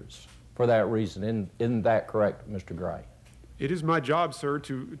years, for that reason. Isn't that correct, Mr. Gray? It is my job, sir,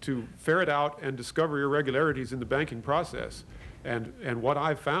 to ferret out and discover irregularities in the banking process. And what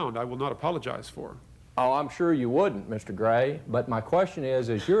I've found, I will not apologize for. Oh, I'm sure you wouldn't, Mr. Gray. But my question is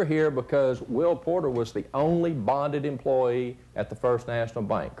you're here because Will Porter was the only bonded employee at the First National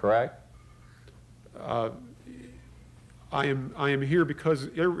Bank, correct? I am here because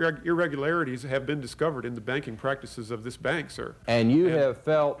irregularities have been discovered in the banking practices of this bank, sir. And you have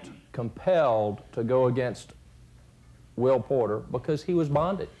felt compelled to go against Will Porter because he was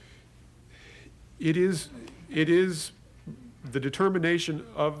bonded. It is the determination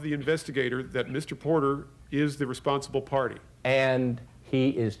of the investigator that Mr. Porter is the responsible party. And he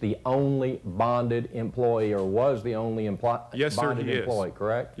is the only bonded employee, or was the only Yes, sir, bonded he employee, is.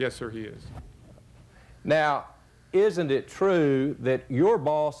 correct? Yes, sir, he is. Now, isn't it true that your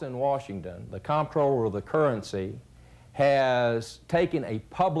boss in Washington, the comptroller of the currency, has taken a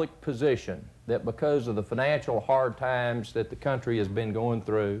public position that because of the financial hard times that the country has been going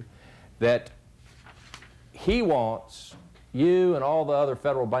through, that he wants you and all the other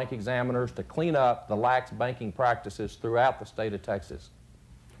federal bank examiners to clean up the lax banking practices throughout the state of Texas?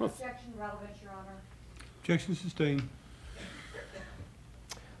 Objection relevant, Your Honor. Objection sustained.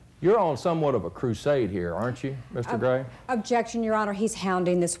 You're on somewhat of a crusade here, aren't you, Mr. Gray? Objection, Your Honor. He's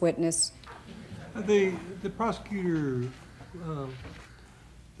hounding this witness. The prosecutor,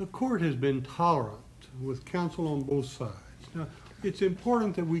 the court has been tolerant with counsel on both sides. Now, it's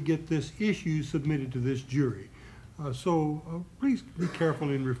important that we get this issue submitted to this jury. So please be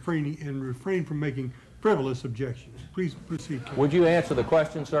careful in refrain from making frivolous objections. Please proceed. Would you answer the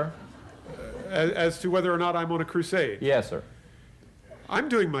question, sir? As to whether or not I'm on a crusade? Yes, sir. I'm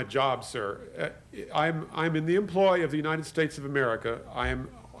doing my job, sir. I'm in the employ of the United States of America. I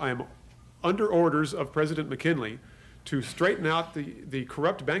am under orders of President McKinley to straighten out the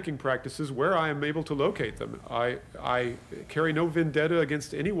corrupt banking practices where I am able to locate them. I carry no vendetta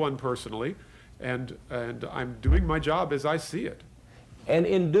against anyone personally, and I'm doing my job as I see it. And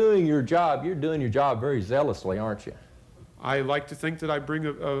in doing your job, you're doing your job very zealously, aren't you? I like to think that I bring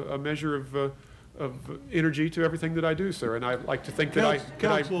a measure of energy to everything that I do, sir, and I like to think that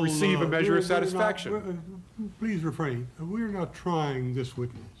I receive a measure of satisfaction. Please refrain. We're not trying this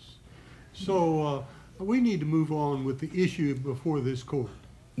witness. So we need to move on with the issue before this court.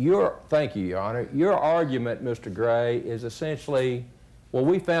 Thank you, Your Honor. Your argument, Mr. Gray, is essentially, well,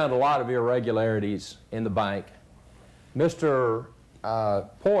 we found a lot of irregularities in the bank. Mr.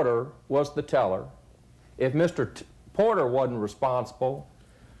 Porter was the teller. If Mr. Porter wasn't responsible,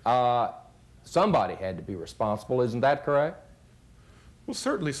 somebody had to be responsible. Isn't that correct? Well,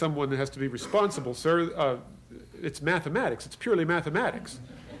 certainly someone has to be responsible, sir. It's mathematics. It's purely mathematics.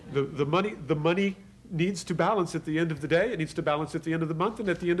 The money needs to balance at the end of the day. It needs to balance at the end of the month and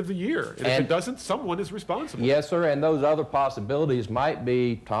at the end of the year. And if it doesn't, someone is responsible. Yes, sir, and those other possibilities might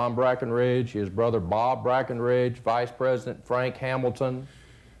be Tom Brackenridge, his brother Bob Brackenridge, Vice President Frank Hamilton.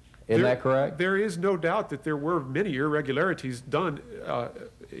 Isn't that correct? There is no doubt that there were many irregularities done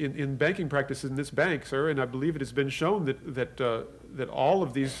in banking practice in this bank, sir, and I believe it has been shown that all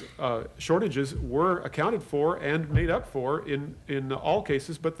of these shortages were accounted for and made up for in all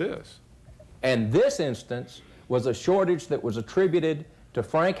cases but this. And this instance was a shortage that was attributed to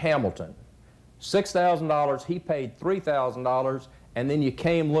Frank Hamilton. $6,000, he paid $3,000, and then you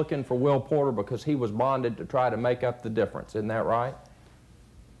came looking for Will Porter because he was bonded to try to make up the difference. Isn't that right?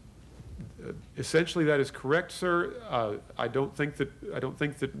 Essentially, that is correct, sir. I don't think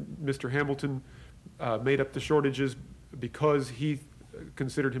that Mr. Hamilton made up the shortages because he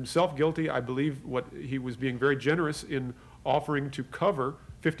considered himself guilty. I believe what he was being very generous in offering to cover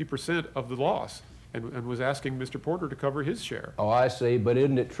 50% of the loss, and was asking Mr. Porter to cover his share. Oh, I see. But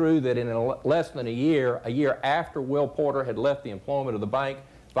isn't it true that in less than a year after Will Porter had left the employment of the bank,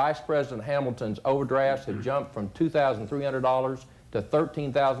 Vice President Hamilton's overdrafts had jumped from $2,300 to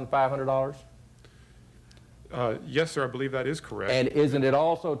 $13,500? Yes, sir, I believe that is correct. And isn't it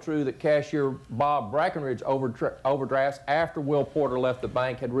also true that cashier Bob Brackenridge overdrafts after Will Porter left the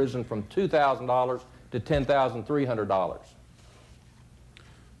bank had risen from $2,000 to $10,300?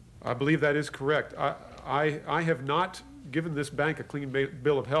 I believe that is correct. I have not given this bank a clean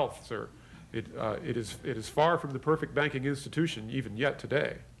bill of health, sir. It is far from the perfect banking institution even yet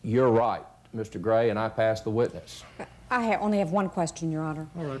today. You're right, Mr. Gray, and I pass the witness. I only have one question, Your Honor.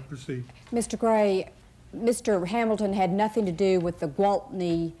 All right, proceed. Mr. Gray, Mr. Hamilton had nothing to do with the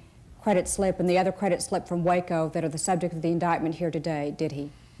Gwaltney credit slip and the other credit slip from Waco that are the subject of the indictment here today, did he?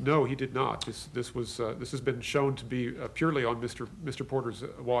 No, he did not. This has been shown to be purely on Mr. Porter's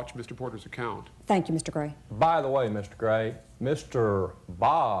watch, Mr. Porter's account. Thank you, Mr. Gray. By the way, Mr. Gray, Mr.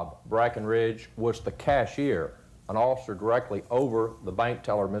 Bob Brackenridge was the cashier, an officer directly over the bank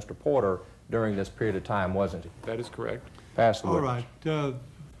teller, Mr. Porter, during this period of time, wasn't he? That is correct. Pass the All witness. right.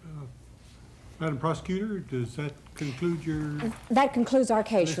 Madam Prosecutor, does that conclude your That concludes our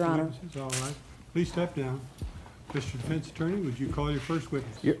case, list Your of Honor. witnesses? All right. Please step down. Mr. Defense Attorney, would you call your first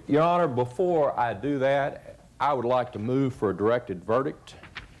witness? Your Honor, before I do that, I would like to move for a directed verdict.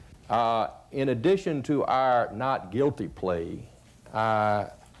 In addition to our not guilty plea,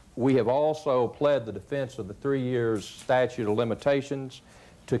 we have also pled the defense of the 3 years statute of limitations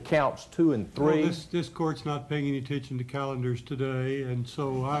to counts 2 and 3. Well, this court's not paying any attention to calendars today, and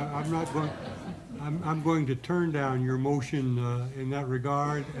so I'm going to turn down your motion in that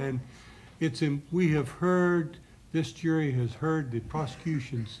regard. And we have heard, this jury has heard the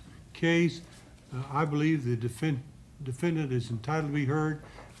prosecution's case. I believe the defendant is entitled to be heard,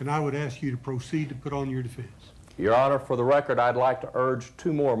 and I would ask you to proceed to put on your defense. Your Honor, for the record, I'd like to urge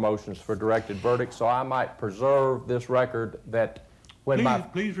 2 more motions for directed verdict, so I might preserve this record that when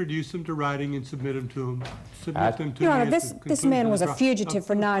Please reduce them to writing and submit them to them. Submit them to Your me Honor, at the this conclusion man of was the a trial. fugitive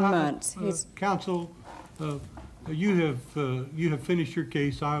for 9 months. Counsel, you have finished your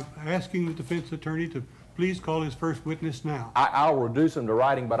case. I'm asking the defense attorney to please call his first witness now. I'll reduce them to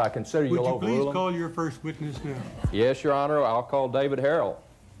writing, but I consider you'll overrule Would you please them. call your first witness now? Yes, Your Honor, I'll call David Harrell.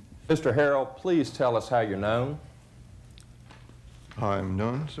 Mr. Harrell, please tell us how you're known. I'm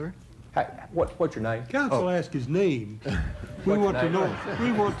known, sir. What's your name? Counsel asked his name. We want to know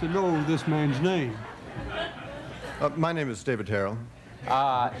this man's name. My name is David Harrell.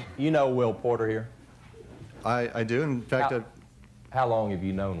 You know Will Porter here? I do. In fact, How long have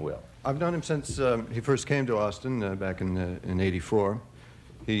you known Will? I've known him since he first came to Austin back in '84.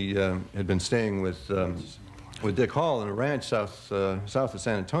 He had been staying with Dick Hall in a ranch south of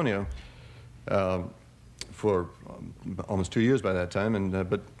San Antonio for almost 2 years by that time. And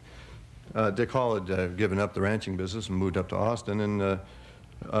but Dick Hall had given up the ranching business and moved up to Austin, and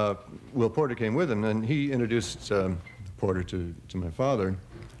Will Porter came with him, and he introduced Porter to my father,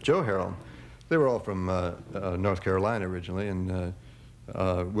 Joe Harrell. They were all from North Carolina originally, and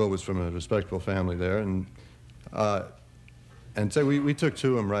Will was from a respectable family there, and so we took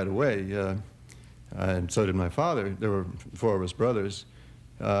to him right away, and so did my father. There were 4 of us brothers,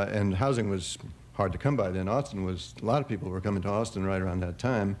 and housing was hard to come by then. A lot of people were coming to Austin right around that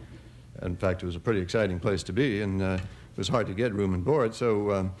time. In fact, it was a pretty exciting place to be, and it was hard to get room and board.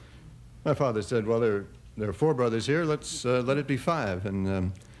 So my father said, well, there are 4 brothers here, let's let it be 5,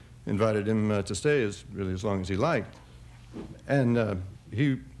 and invited him to stay as long as he liked. And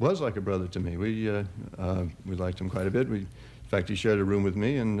he was like a brother to me. We liked him quite a bit. In fact, he shared a room with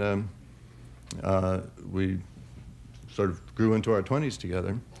me, and we sort of grew into our 20s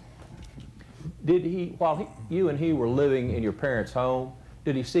together. Did he, while you and he were living in your parents' home,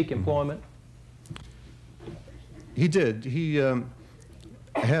 did he seek employment? He did. He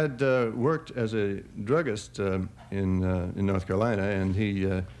had worked as a druggist in North Carolina, and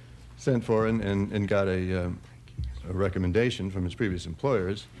he sent for and got a recommendation from his previous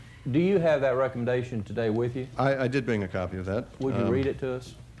employers. Do you have that recommendation today with you? I did bring a copy of that. Would you read it to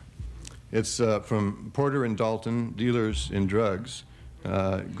us? It's from Porter and Dalton, dealers in drugs,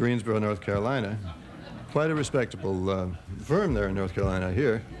 Greensboro, North Carolina. Quite a respectable firm there in North Carolina, I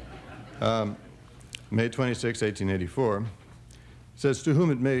hear. May 26, 1884. It says, to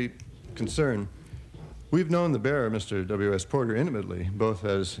whom it may concern, we've known the bearer, Mr. W.S. Porter, intimately, both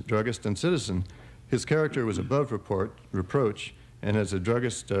as druggist and citizen. His character was above reproach, and as a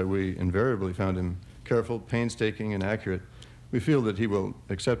druggist, we invariably found him careful, painstaking, and accurate. We feel that he will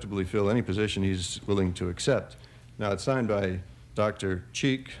acceptably fill any position he's willing to accept. Now, it's signed by Dr.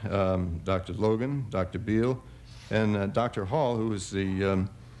 Cheek, Dr. Logan, Dr. Beal, and Dr. Hall, who was the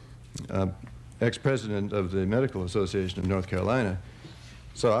ex-president of the Medical Association of North Carolina.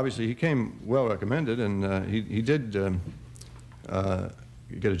 So obviously he came well recommended, and he did get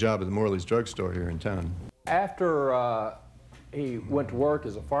a job at the Morley's drugstore here in town. After he went to work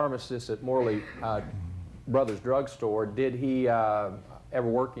as a pharmacist at Morley Brothers Drugstore, did he ever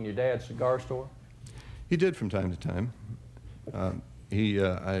work in your dad's cigar store? He did from time to time.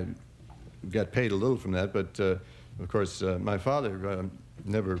 I got paid a little from that, but of course my father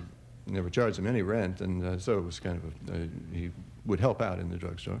never charged him any rent, and so it was kind of he would help out in the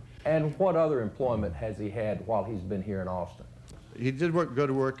drugstore. And what other employment has he had while he's been here in Austin? He did go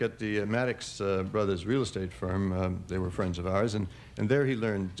to work at the Maddox Brothers real estate firm. They were friends of ours, and there he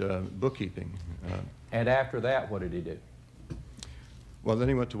learned bookkeeping. And after that, what did he do? Well, then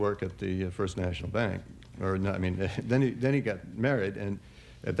he went to work at the First National Bank. Or, no, I mean, then he got married, and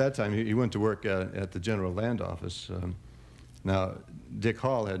at that time he went to work at the General Land Office. Now, Dick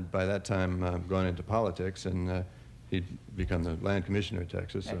Hall had by that time gone into politics, and he'd become the land commissioner of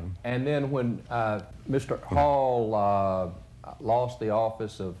Texas. So. And then when Mr. Hall lost the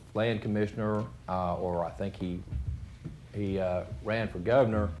office of land commissioner, or I think he ran for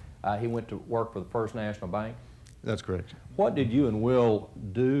governor, he went to work for the First National Bank? That's correct. What did you and Will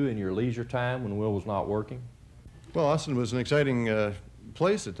do in your leisure time when Will was not working? Well, Austin was an exciting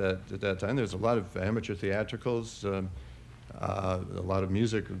place at that time. There's a lot of amateur theatricals, a lot of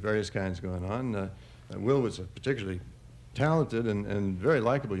music of various kinds going on. Will was a particularly talented and very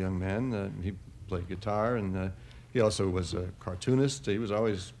likable young man. He played guitar, and he also was a cartoonist. He was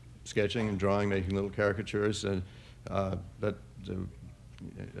always sketching and drawing, making little caricatures. That you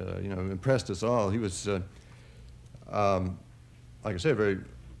know, impressed us all. He was, like I say, a very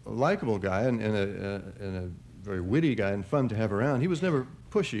likable guy and a very witty guy and fun to have around. He was never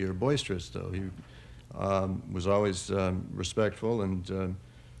pushy or boisterous, though. He was always respectful and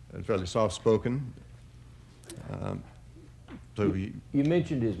fairly soft-spoken. You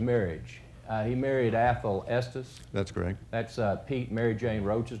mentioned his marriage. He married Athol Estes. That's correct. That's Pete, Mary Jane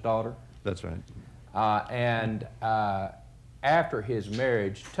Roach's daughter. That's right. And after his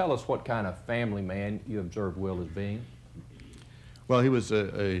marriage, tell us what kind of family man you observed Will as being. Well, he was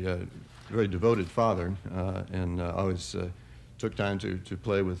a very devoted father, and always took time to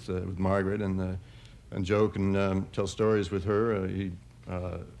play with Margaret and joke and tell stories with her. He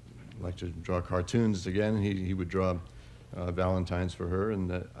liked to draw cartoons again. He would draw Valentines for her,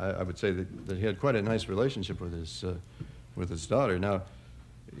 and I would say that he had quite a nice relationship with his daughter. Now,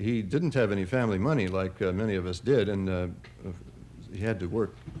 he didn't have any family money like many of us did, and he had to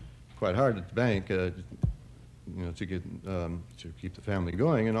work quite hard at the bank, you know, to keep the family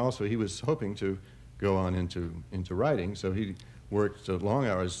going. And also, he was hoping to go on into writing, so he worked long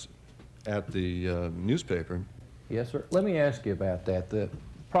hours at the newspaper. Yes, sir. Let me ask you about that. The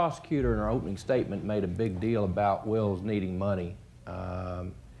prosecutor in her opening statement made a big deal about Will's needing money.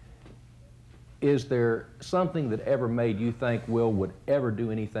 Is there something that ever made you think Will would ever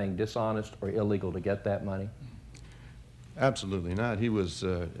do anything dishonest or illegal to get that money? Absolutely not. He was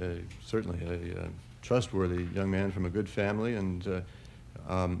certainly a trustworthy young man from a good family, and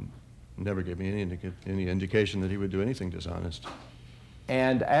never gave me any indication that he would do anything dishonest.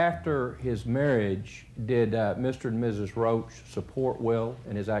 And after his marriage, did Mr. and Mrs. Roach support Will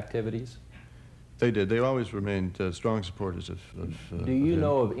in his activities? They did. They always remained strong supporters of Do you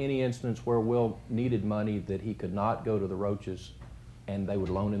know of any instance where Will needed money that he could not go to the Roaches and they would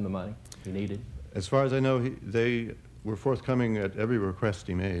loan him the money he needed? As far as I know, they were forthcoming at every request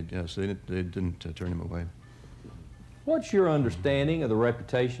he made. Yes, they didn't turn him away. What's your understanding of the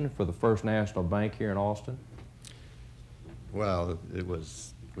reputation for the First National Bank here in Austin? Well,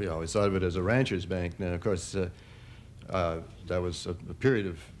 we always thought of it as a rancher's bank. Now, of course, that was a period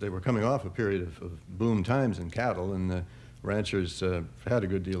of, they were coming off a period of boom times in cattle, and the ranchers had a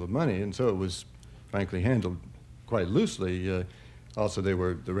good deal of money, and so it was frankly handled quite loosely. Also, they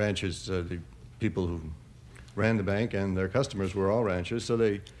were, the ranchers, the people who ran the bank and their customers were all ranchers, so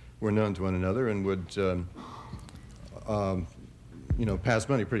they were known to one another and would you know, pass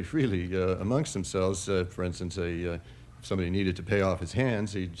money pretty freely amongst themselves. For instance, if somebody needed to pay off his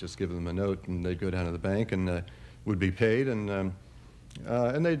hands, he'd just give them a note and they'd go down to the bank and would be paid, and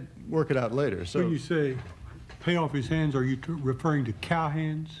they'd work it out later. So when you say pay off his hands, are you referring to cow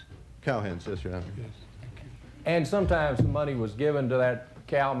hands? Cow hands, yes, Your Honor. Yes. And sometimes the money was given to that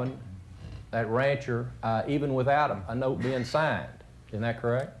cowman, that rancher, even without a note being signed. Isn't that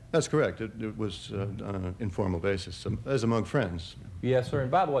correct? That's correct. It was on an informal basis, as among friends. Yes, sir. And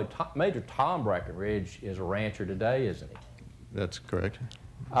by the way, Major Tom Breckenridge is a rancher today, isn't he? That's correct.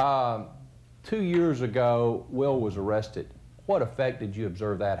 2 years ago, Will was arrested. What effect did you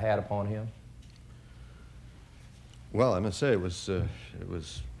observe that had upon him? Well, I must say it was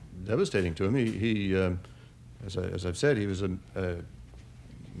devastating to him. He as I've said, he was a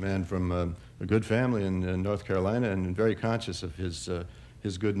man from a good family in North Carolina and very conscious of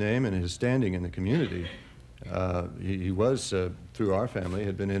his good name and his standing in the community. He was, through our family,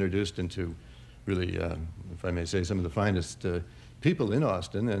 had been introduced into really, if I may say, some of the finest people in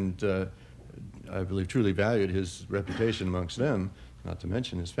Austin, and I believe truly valued his reputation amongst them, not to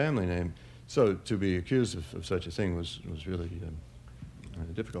mention his family name. So to be accused of such a thing was really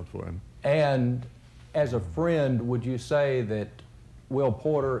difficult for him. And as a friend, would you say that Will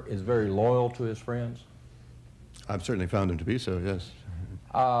Porter is very loyal to his friends? I've certainly found him to be so, yes.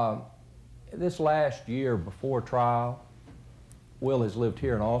 This last year before trial, Will has lived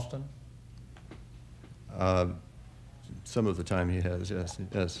here in Austin? Some of the time he has, yes,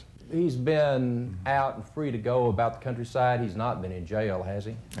 yes. He's been out and free to go about the countryside. He's not been in jail, has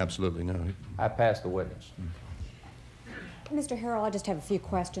he? Absolutely, no. I pass the witness. Mr. Harrell, I just have a few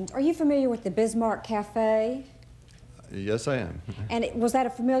questions. Are you familiar with the Bismarck Cafe? Yes, I am. And was that a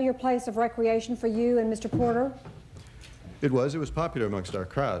familiar place of recreation for you and Mr. Porter? It was popular amongst our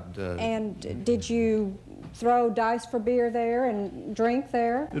crowd. And did you throw dice for beer there and drink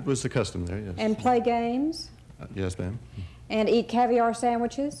there? It was the custom there, yes. And play games? Yes, ma'am. And eat caviar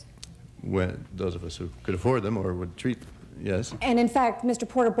sandwiches? When those of us who could afford them or would treat, yes. And in fact, Mr.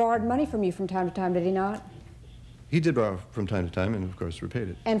 Porter borrowed money from you from time to time, did he not? He did borrow from time to time and, of course, repaid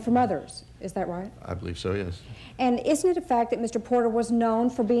it. And from others, is that right? I believe so, yes. And isn't it a fact that Mr. Porter was known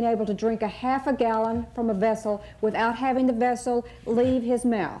for being able to drink a half a gallon from a vessel without having the vessel leave his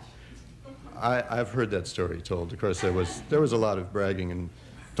mouth? I've heard that story told. Of course, there was a lot of bragging and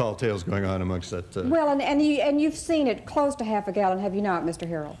tall tales going on amongst that. Well, and you've seen it close to half a gallon, have you not, Mr.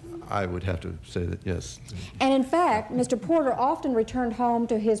 Harrell? I would have to say that, yes. And in fact, Mr. Porter often returned home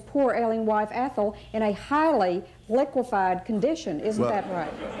to his poor ailing wife, Ethel, in a highly liquefied condition. Isn't that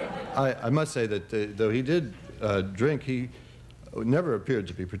right? I must say that though he did drink, he never appeared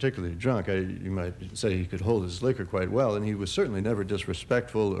to be particularly drunk. You might say he could hold his liquor quite well, and he was certainly never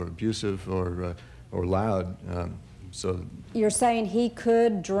disrespectful or abusive or loud. So you're saying he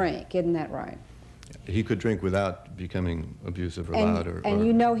could drink, isn't that right? He could drink without becoming abusive or loud. And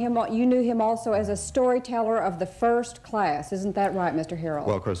you knew him also as a storyteller of the first class, isn't that right, Mr. Harrell?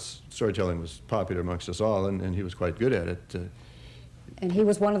 Well, of course, storytelling was popular amongst us all, and he was quite good at it. And he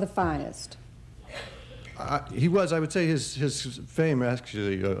was one of the finest. He was. I would say his fame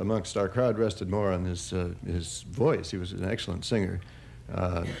actually amongst our crowd rested more on his voice. He was an excellent singer.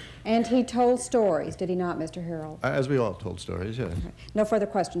 And he told stories, did he not, Mr. Harrell? As we all told stories, yes. Okay. No further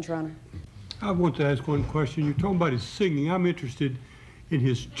questions, Your Honor. I want to ask one question. You're talking about his singing. I'm interested in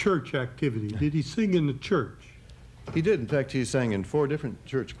his church activity. Did he sing in the church? He did. In fact, he sang in 4 different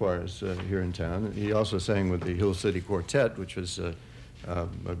church choirs here in town. He also sang with the Hill City Quartet, which was a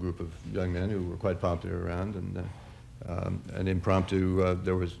group of young men who were quite popular around, and impromptu.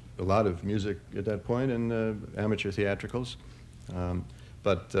 There was a lot of music at that point and amateur theatricals.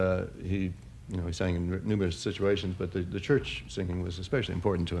 But he sang in numerous situations, but the church singing was especially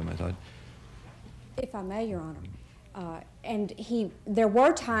important to him, I thought. If I may, Your Honor. There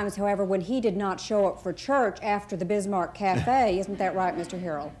were times, however, when he did not show up for church after the Bismarck Cafe. Isn't that right, Mr.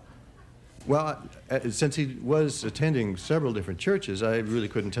 Harrell? Well, since he was attending several different churches, I really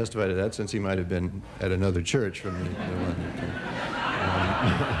couldn't testify to that, since he might have been at another church from the one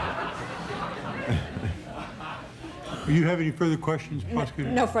that... Do you have any further questions,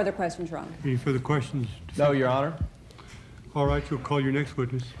 Prosecutor? No further questions, Your Honor. Any further questions? No, Your Honor. All right, you'll call your next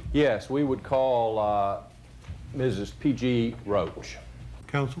witness. Yes, we would call Mrs. P.G. Roach.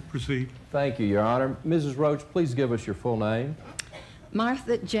 Counsel, proceed. Thank you, Your Honor. Mrs. Roach, please give us your full name.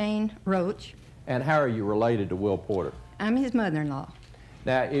 Martha Jane Roach. And how are you related to Will Porter? I'm his mother-in-law.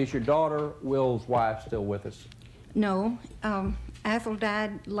 Now, is your daughter, Will's wife, still with us? No, Ethel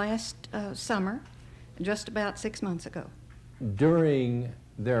died last summer, just about 6 months ago. During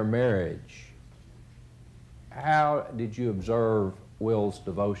their marriage, how did you observe Will's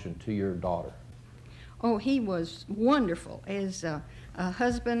devotion to your daughter? Oh, he was wonderful as a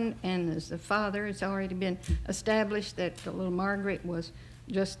husband and as a father. It's already been established that the little Margaret was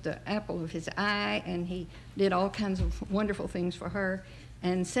just the apple of his eye, and he did all kinds of wonderful things for her.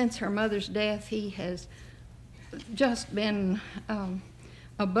 And since her mother's death, he has just been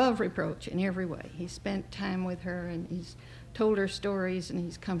above reproach in every way. He spent time with her, and he's told her stories, and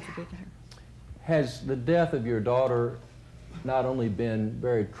he's comforted her. Has the death of your daughter not only been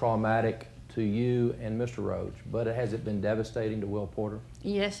very traumatic to you and Mr. Roach, but has it been devastating to Will Porter?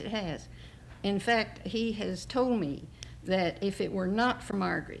 Yes, it has. In fact, he has told me that if it were not for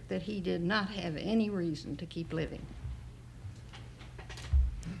Margaret, that he did not have any reason to keep living.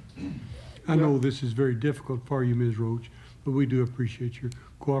 I know this is very difficult for you, Ms. Roach, but we do appreciate your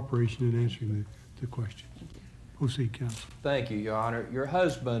cooperation in answering the question. Proceed, counsel. Thank you, Your Honor. Your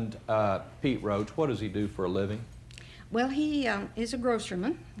husband, Pete Roach, what does he do for a living? Well, he is a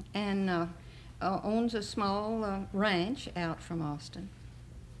grocerman and owns a small ranch out from Austin.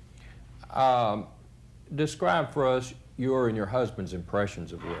 Describe for us your and your husband's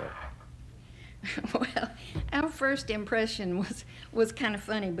impressions of Will. Well, our first impression was kind of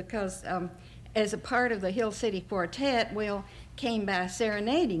funny because as a part of the Hill City Quartet, Will came by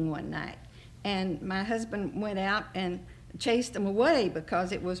serenading one night. And my husband went out and chased them away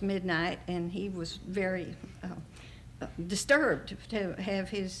because it was midnight, and he was very disturbed to have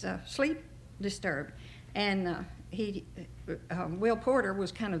his sleep disturbed. And Will Porter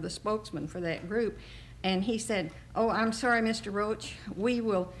was kind of the spokesman for that group, and he said, "Oh, I'm sorry, Mr. Roach, we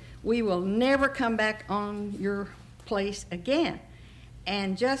will never come back on your place again.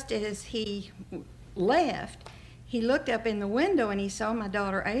 And just as he left, he looked up in the window and he saw my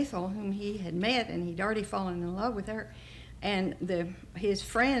daughter Ethel, whom he had met, and he'd already fallen in love with her. And his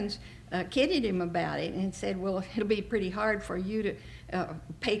friends kidded him about it and said, well, it'll be pretty hard for you to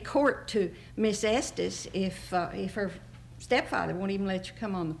pay court to Miss Estes if her stepfather won't even let you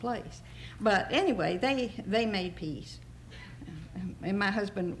come on the place. But anyway, they made peace. And my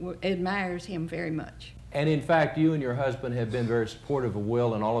husband admires him very much. And in fact, you and your husband have been very supportive of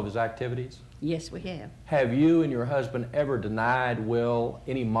Will in all of his activities? Yes, we have. Have you and your husband ever denied Will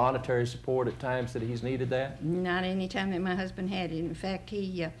any monetary support at times that he's needed that? Not any time that my husband had it. In fact,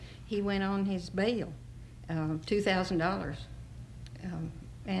 he went on his bail, $2,000.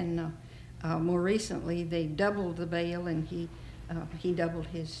 And more recently, they doubled the bail, and he doubled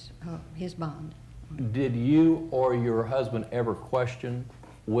his bond. Did you or your husband ever question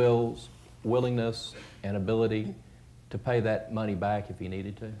Will's willingness and ability to pay that money back if he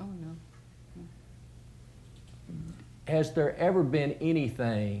needed to? Oh, no. Has there ever been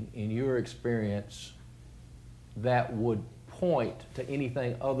anything in your experience that would point to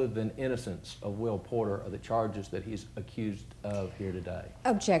anything other than innocence of Will Porter or the charges that he's accused of here today?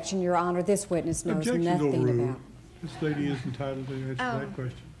 Objection, Your Honor. This witness knows Objection's nothing overruled. about. This lady is entitled to answer that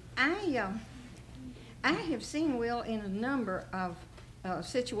question. I have seen Will in a number of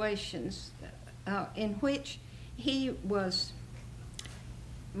situations in which he was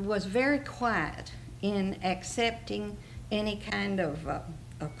very quiet in accepting any kind of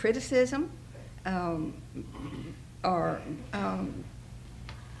criticism or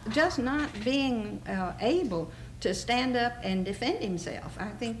just not being able to stand up and defend himself. I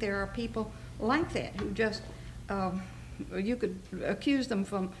think there are people like that who just, you could accuse them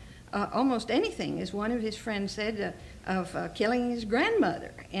from almost anything, as one of his friends said, of killing his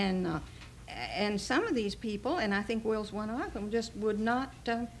grandmother. And some of these people, and I think Will's one of them, just would not,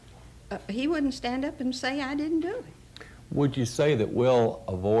 he wouldn't stand up and say, I didn't do it. Would you say that Will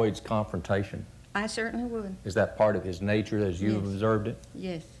avoids confrontation? I certainly would. Is that part of his nature as you've observed it?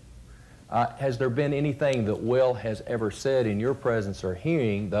 Yes. Has there been anything that Will has ever said in your presence or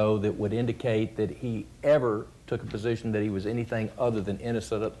hearing, though, that would indicate that he ever took a position that he was anything other than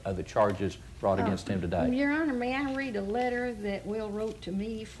innocent of the charges brought against him today? Your Honor, may I read a letter that Will wrote to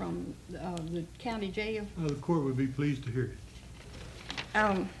me from the county jail? The court would be pleased to hear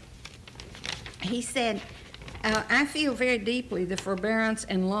it. He said, I feel very deeply the forbearance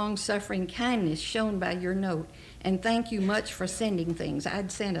and long-suffering kindness shown by your note, and thank you much for sending things.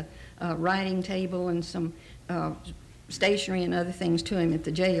 I'd sent a writing table and some stationery and other things to him at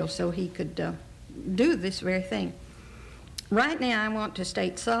the jail so he could do this very thing. Right now, I want to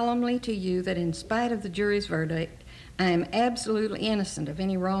state solemnly to you that in spite of the jury's verdict, I am absolutely innocent of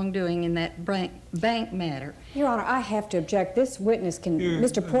any wrongdoing in that bank matter. Your Honor, I have to object. This witness can,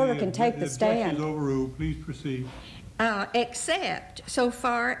 Mr. Porter can take the stand. The objection is overruled. Please proceed. Except so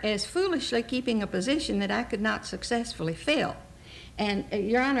far as foolishly keeping a position that I could not successfully fill. And,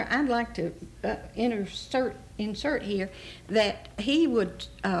 Your Honor, I'd like to insert here that he would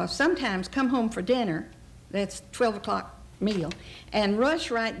sometimes come home for dinner, that's 12 o'clock meal, and rush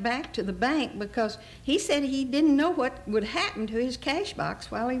right back to the bank because he said he didn't know what would happen to his cash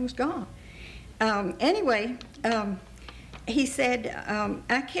box while he was gone. Anyway, he said,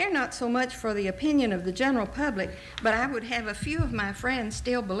 I care not so much for the opinion of the general public, but I would have a few of my friends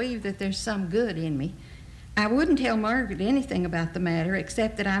still believe that there's some good in me. I wouldn't tell Margaret anything about the matter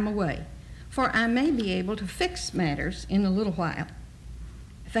except that I'm away, for I may be able to fix matters in a little while.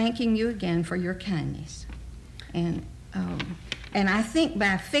 Thanking you again for your kindness. And I think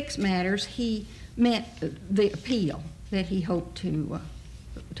by fix matters, he meant the appeal that he hoped to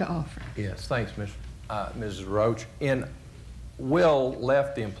offer. Yes, thanks, Mrs. Roach. Will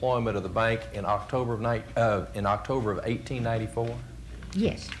left the employment of the bank in October of 1894?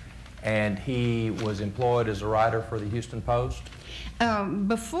 Yes. And he was employed as a writer for the Houston Post?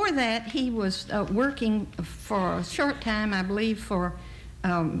 Before that, he was working for a short time, I believe, for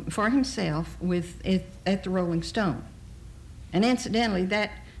himself at the Rolling Stone. And incidentally,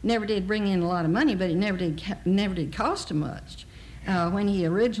 that never did bring in a lot of money, but it never did cost him much. When he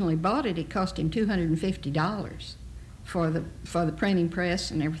originally bought it, it cost him $250 for the printing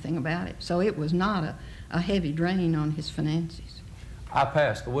press and everything about it. So it was not a heavy drain on his finances. I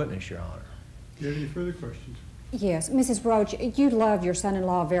pass the witness, Your Honor. Do you have any further questions? Yes. Mrs. Roach, you love your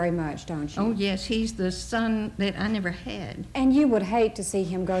son-in-law very much, don't you? Oh, yes. He's the son that I never had. And you would hate to see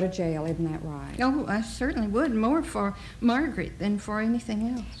him go to jail, isn't that right? Oh, I certainly would, more for Margaret than for anything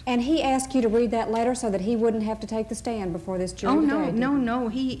else. And he asked you to read that letter so that he wouldn't have to take the stand before this jury today? No.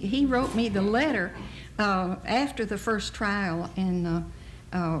 He wrote me the letter after the first trial and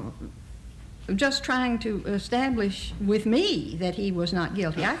just trying to establish with me that he was not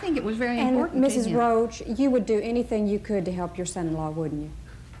guilty. I think it was very important to Mrs. him. Roach, you would do anything you could to help your son-in-law, wouldn't you?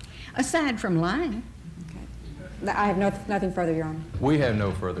 Aside from lying. Okay. I have nothing further, Your Honor. We have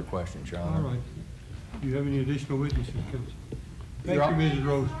no further questions, Your Honor. All right. Do you have any additional witnesses, Counsel? Thank Your you, Honor. Mrs.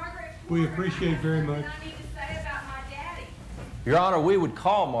 Rose. We appreciate very much. Your Honor, we would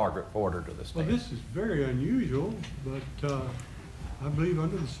call Margaret Porter to the Well, stand. this is very unusual, but I believe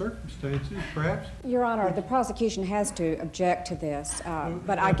under the circumstances, perhaps. Your Honor, the prosecution has to object to this,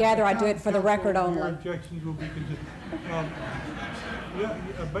 but I gather I do it for the record Your only. objections will be considered.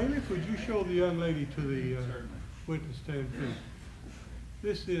 Bailiff, would you show the young lady to the witness stand, please?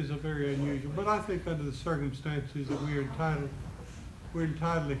 This is a very unusual, but I think under the circumstances that we're entitled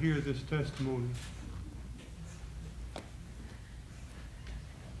to hear this testimony.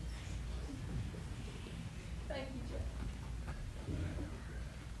 Thank you, Judge.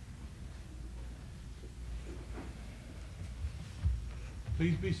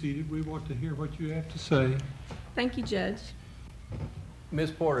 Please be seated. We want to hear what you have to say. Thank you, Judge.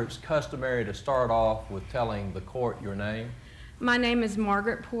 Ms. Porter, it's customary to start off with telling the court your name My name is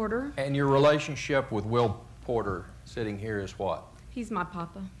Margaret Porter. and your relationship with Will Porter sitting here is what? He's my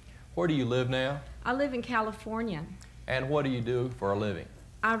papa. Where do you live now? I live in California. And what do you do for a living?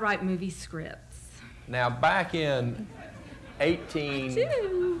 I write movie scripts. Now, back in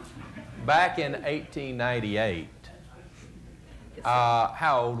 1898,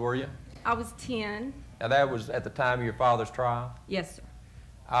 how old were you? I was 10. Now, that was at the time of your father's trial. Yes, sir.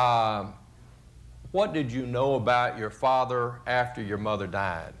 What did you know about your father after your mother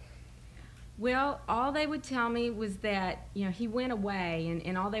died? Well, all they would tell me was that, you know, he went away,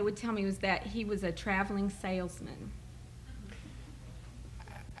 and all they would tell me was that he was a traveling salesman.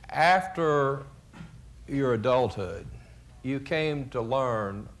 After your adulthood, you came to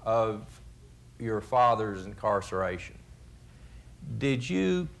learn of your father's incarceration. Did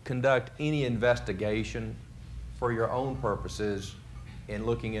you conduct any investigation for your own purposes in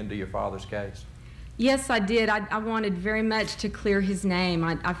looking into your father's case? Yes, I did. I wanted very much to clear his name.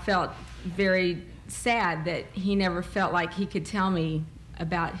 I felt very sad that he never felt like he could tell me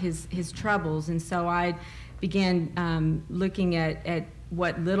about his troubles, and so I began looking at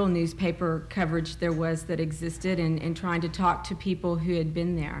what little newspaper coverage there was that existed and trying to talk to people who had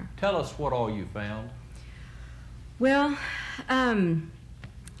been there. Tell us what all you found. Well,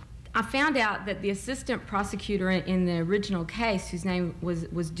 I found out that the assistant prosecutor in the original case, whose name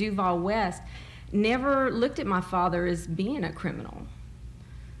was Duval West, never looked at my father as being a criminal.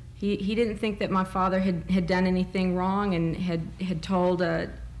 He didn't think that my father had done anything wrong, and had told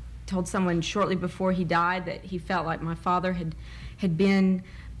someone shortly before he died that he felt like my father had been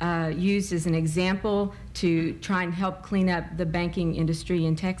used as an example to try and help clean up the banking industry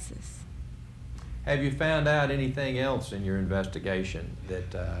in Texas. Have you found out anything else in your investigation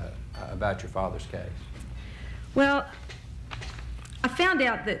that, about your father's case? Well, I found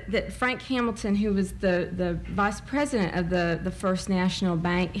out that Frank Hamilton, who was the vice president of the First National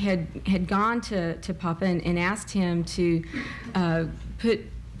Bank, had gone to Papa and asked him to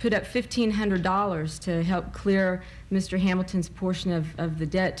put up $1,500 to help clear Mr. Hamilton's portion of the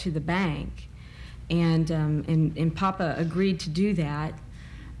debt to the bank, and Papa agreed to do that.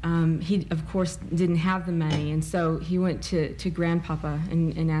 He, of course, didn't have the money, and so he went to Grandpapa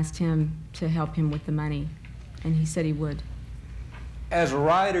and asked him to help him with the money, and he said he would. As a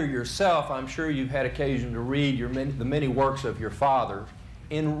writer yourself, I'm sure you've had occasion to read the many works of your father.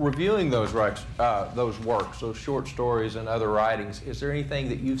 In reviewing those works, those short stories and other writings, is there anything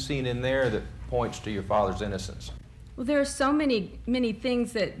that you've seen in there that points to your father's innocence? Well, there are so many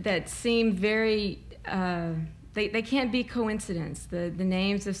things that seem very, they can't be coincidence. The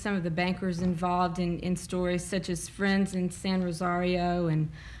names of some of the bankers involved in stories such as Friends in San Rosario and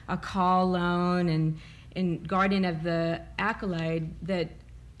A Call Loan and Guardian of the Accolade, that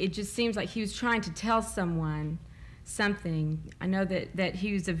it just seems like he was trying to tell someone something. I know that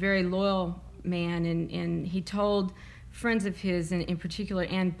he was a very loyal man, and he told friends of his, and in particular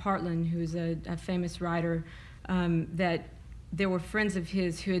Ann Partland, who's a famous writer, that there were friends of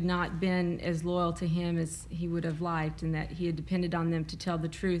his who had not been as loyal to him as he would have liked, and that he had depended on them to tell the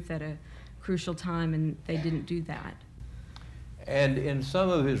truth at a crucial time, and they didn't do that. And in some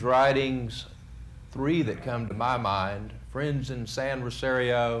of his writings, three that come to my mind, Friends in San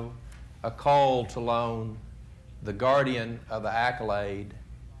Rosario, A Call to Loan, The Guardian of the Accolade,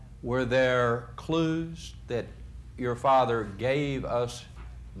 were there clues that your father gave us,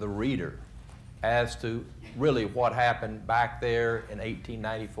 the reader, as to really what happened back there in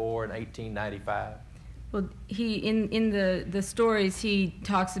 1894 and 1895? Well, in the stories, he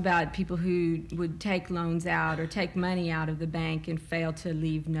talks about people who would take loans out or take money out of the bank and fail to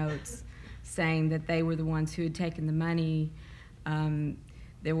leave notes saying that they were the ones who had taken the money.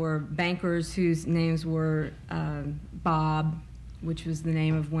 There were bankers whose names were Bob, which was the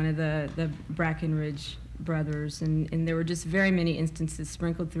name of one of the Brackenridge brothers, and there were just very many instances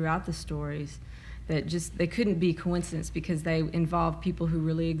sprinkled throughout the stories that just, they couldn't be coincidence because they involved people who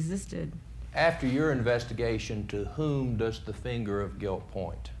really existed. After your investigation, to whom does the finger of guilt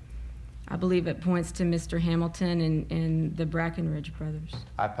point? I believe it points to Mr. Hamilton and the Brackenridge brothers.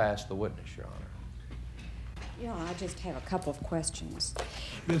 I pass the witness, Your Honor. Yeah, I just have a couple of questions.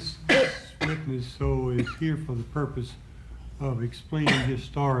 This witness, is here for the purpose of explaining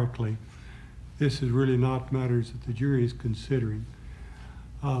historically. This is really not matters that the jury is considering.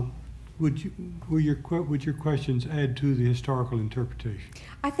 Would your questions add to the historical interpretation?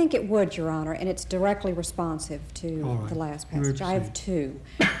 I think it would, Your Honor, and it's directly responsive to the last passage. I have two.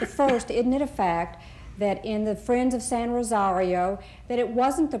 The first, isn't it a fact that in the Friends of San Rosario, that it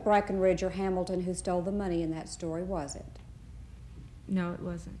wasn't the Brackenridge or Hamilton who stole the money in that story, was it? No, it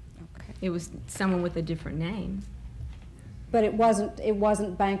wasn't. Okay. It was someone with a different name. But it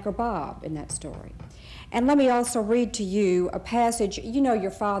wasn't Banker Bob in that story. And let me also read to you a passage. You know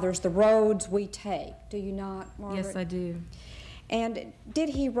your father's The Roads We Take, do you not, Margaret? Yes, I do. And did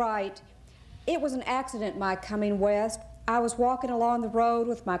he write, "It was an accident my coming west. I was walking along the road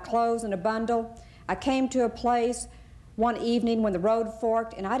with my clothes in a bundle. I came to a place one evening when the road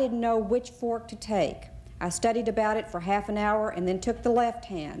forked and I didn't know which fork to take. I studied about it for half an hour and then took the left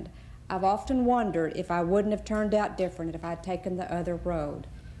hand. I've often wondered if I wouldn't have turned out different if I'd taken the other road."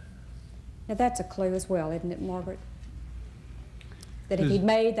 Now that's a clue as well, isn't it, Margaret? That if he'd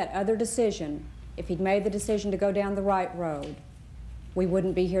made that other decision, if he'd made the decision to go down the right road, we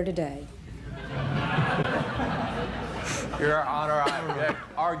wouldn't be here today. Your Honor, I object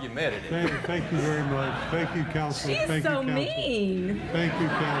argumentative. Thank you very much. Thank you, Counselor. She's Thank so you, Counselor. mean. Thank you,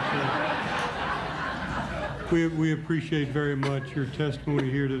 Counselor. We appreciate very much your testimony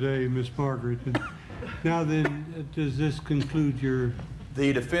here today, Miss Margaret. And now then, does this conclude your...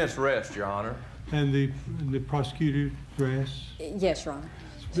 The defense rests, Your Honor. And the prosecutor rests? Yes, Your Honor.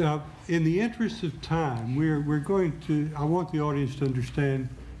 Now, in the interest of time, we're going to, I want the audience to understand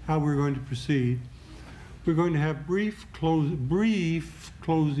how we're going to proceed. We're going to have brief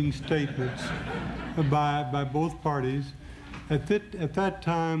closing statements by both parties. At that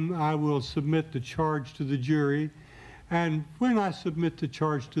time, I will submit the charge to the jury. And when I submit the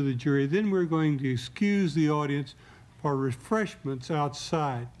charge to the jury, then we're going to excuse the audience for refreshments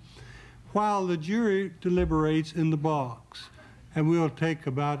outside while the jury deliberates in the box. And we'll take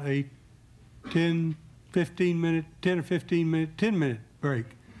about a 10 or 15 minute break.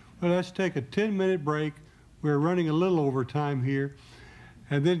 Well, let's take a 10-minute break. We're running a little over time here.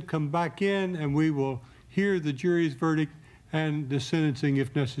 And then come back in and we will hear the jury's verdict and the sentencing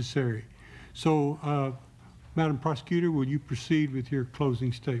if necessary. So, Madam Prosecutor, will you proceed with your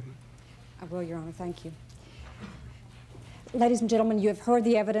closing statement? I will, Your Honor. Thank you. Ladies and gentlemen, you have heard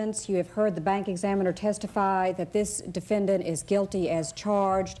the evidence. You have heard the bank examiner testify that this defendant is guilty as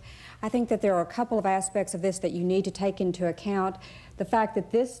charged. I think that there are a couple of aspects of this that you need to take into account. The fact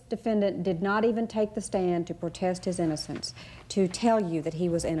that this defendant did not even take the stand to protest his innocence, to tell you that he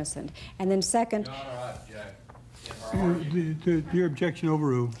was innocent. And then second... Your Honor, I object. Your objection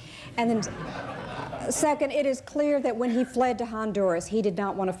overruled. And then second, it is clear that when he fled to Honduras, he did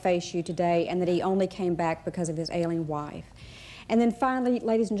not want to face you today and that he only came back because of his ailing wife. And then finally,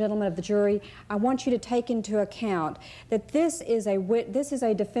 ladies and gentlemen of the jury, I want you to take into account that this is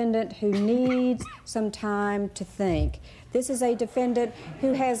a defendant who needs some time to think. This is a defendant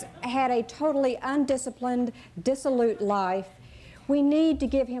who has had a totally undisciplined, dissolute life. We need to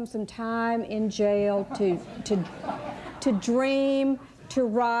give him some time in jail to dream, to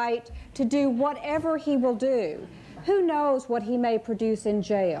write, to do whatever he will do. Who knows what he may produce in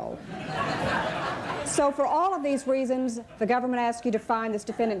jail? So for all of these reasons, the government asks you to find this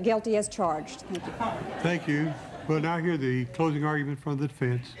defendant guilty as charged. Thank you. Thank you. We'll now hear the closing argument from the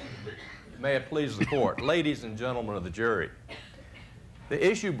defense. May it please the court. Ladies and gentlemen of the jury, the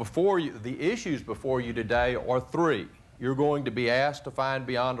issues before you today are three. You're going to be asked to find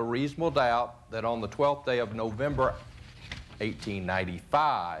beyond a reasonable doubt that on the 12th day of November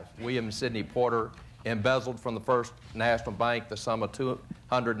 1895, William Sidney Porter embezzled from the First National Bank the sum of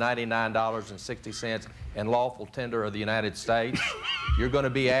 $299.60 in lawful tender of the United States. You're going to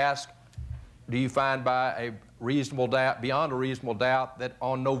be asked, do you find by a reasonable doubt, beyond a reasonable doubt, that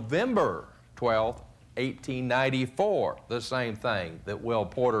on November 12th, 1894, the same thing, that Will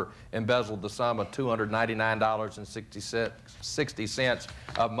Porter embezzled the sum of $299.60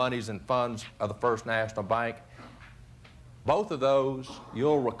 of monies and funds of the First National Bank. Both of those,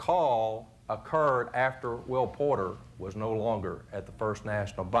 you'll recall, occurred after Will Porter was no longer at the First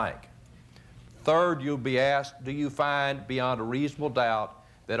National Bank. Third, you'll be asked, do you find beyond a reasonable doubt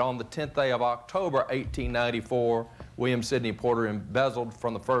that on the 10th day of October 1894, William Sidney Porter embezzled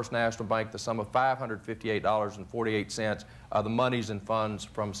from the First National Bank the sum of $558.48 of the monies and funds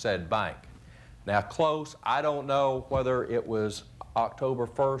from said bank? Now, close, I don't know whether it was October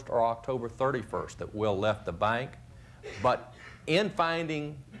 1st or October 31st that Will left the bank, but in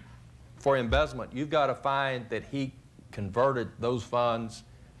finding for embezzlement, you've got to find that he converted those funds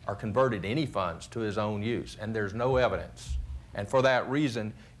or converted any funds to his own use, and there's no evidence. And for that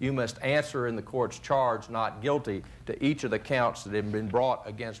reason, you must answer in the court's charge not guilty to each of the counts that have been brought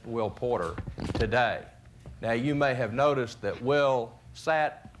against Will Porter today. Now, you may have noticed that Will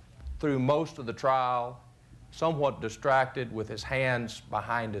sat through most of the trial somewhat distracted with his hands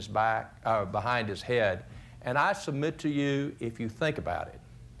behind his back, behind his head. And I submit to you, if you think about it,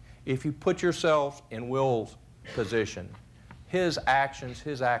 if you put yourself in Will's position, his actions,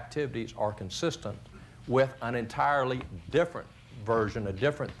 his activities are consistent with an entirely different version, a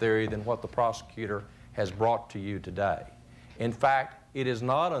different theory than what the prosecutor has brought to you today. In fact, it is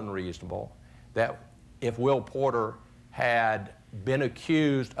not unreasonable that if Will Porter had been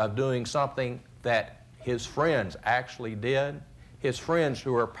accused of doing something that his friends actually did, his friends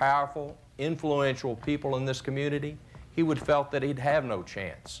who are powerful, influential people in this community, he would have felt that he'd have no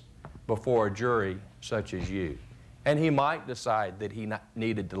chance before a jury such as you. And he might decide that he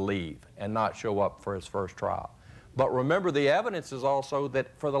needed to leave and not show up for his first trial. But remember, the evidence is also that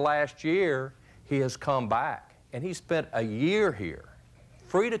for the last year, he has come back. And he spent a year here,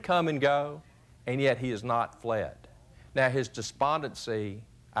 free to come and go, and yet he has not fled. Now, his despondency,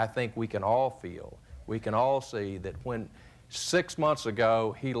 I think we can all feel. We can all see that when 6 months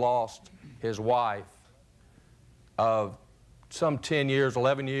ago he lost his wife of some 10 years,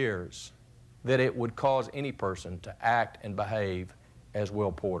 11 years, that it would cause any person to act and behave as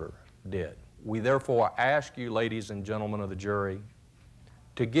Will Porter did. We therefore ask you, ladies and gentlemen of the jury,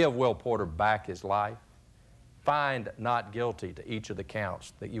 to give Will Porter back his life, find not guilty to each of the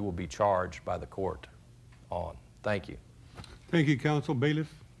counts that you will be charged by the court on. Thank you. Thank you, Counsel.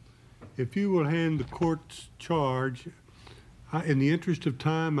 Bailiff, if you will hand the court's charge, in the interest of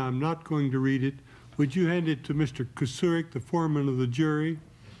time, I'm not going to read it. Would you hand it to Mr. Kusurik, the foreman of the jury?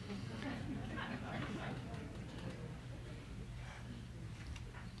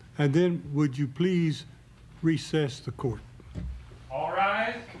 And then would you please recess the court? All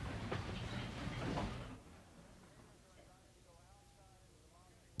rise.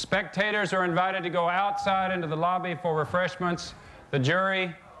 Spectators are invited to go outside into the lobby for refreshments. The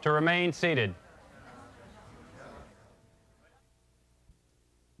jury to remain seated.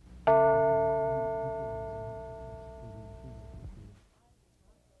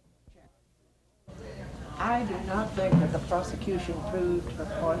 I do not think that the prosecution proved her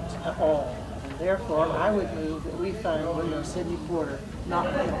point at all, and therefore I would move that we find William Sidney Porter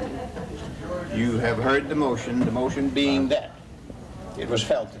not guilty. You have heard the motion being that it was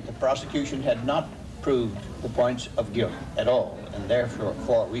felt that the prosecution had not proved the points of guilt at all, and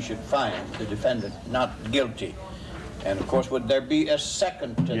therefore we should find the defendant not guilty. And of course, would there be a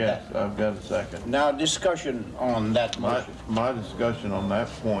second to that? Yes, I've got a second. Now, discussion on that motion. My discussion on that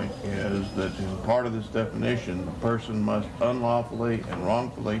point is that in part of this definition, the person must unlawfully and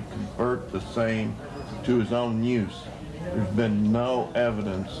wrongfully convert the same to his own use. There's been no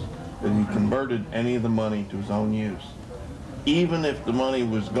evidence that he converted any of the money to his own use. Even if the money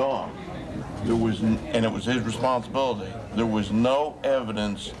was gone, and it was his responsibility, there was no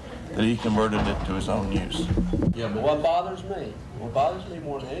evidence that he converted it to his own use. Yeah, but what bothers me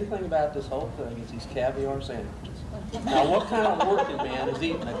more than anything about this whole thing is these caviar sandwiches. Now, what kind of working man is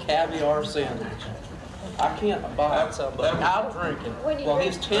eating a caviar sandwich? I can't buy somebody out drinking. Well,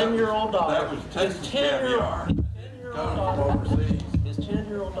 his 10-year-old daughter, his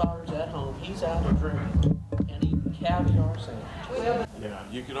 10-year-old daughter's at home. He's out drinking and eating caviar sandwiches. Yeah,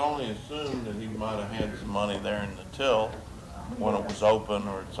 you could only assume that he might have had some money there in the till when it was open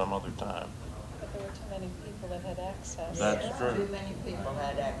or at some other time. But there were too many people that had access. That's true. Too many people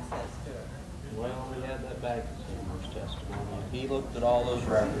had access to it. Well, we had that bank examiner's testimony. He looked at all those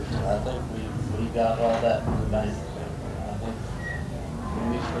records. I think we got all that from the bank examiner. I think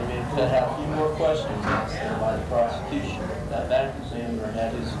we could have a few more questions asked by the prosecution. That bank examiner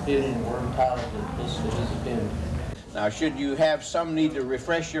had his opinion. We're entitled to listen to his opinion. Now, should you have some need to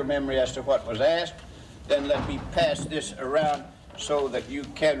refresh your memory as to what was asked, then let me pass this around so that you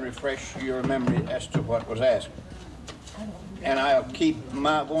can refresh your memory as to what was asked. And I'll keep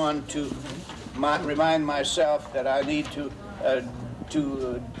my one to remind myself that I need to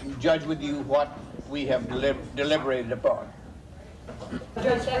judge with you what we have deliberated upon.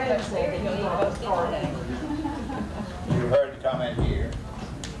 Judge Friend said that he bought the caviar. You heard the comment here.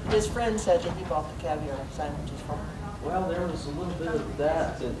 His friend said that he bought the caviar sandwiches from him. Well, there was a little bit of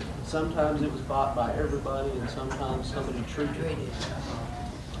that sometimes it was bought by everybody and sometimes somebody treated it.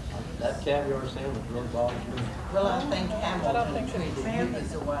 That caviar sandwich really bothers me. Well, I think Hamilton treated him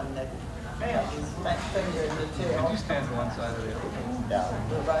as the one that had his finger in the tail. You stand to one side or the other. Yeah.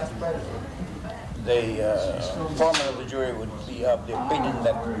 The vice president. The foreman of the jury would be of the opinion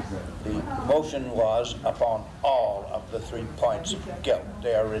that the motion was upon all of the 3 points of guilt.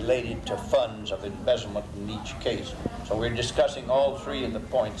 They are related to funds of embezzlement in each case. So we're discussing all 3 of the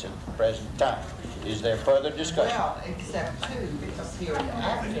points at the present time. Is there further discussion? Well, except 2 appeared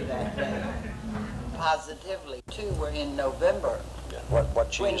after that day. Positively, 2 were in November.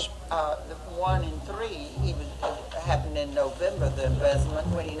 What she When, is... the 1 and 3 happened in November, the embezzlement,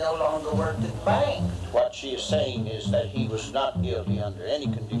 when he no longer worked at the bank. What she is saying is that he was not guilty under any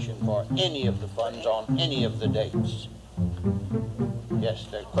condition for any of the funds on any of the dates. Yes,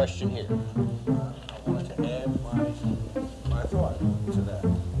 there's a question here. I wanted to add my thought to that.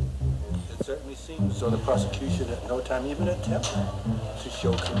 It certainly seems so the prosecution at no time even attempted to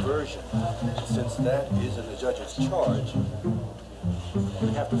show conversion. Since that is in the judge's charge, we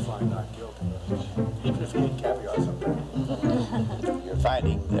have to find not guilty, even if he ate caviar sometime. You're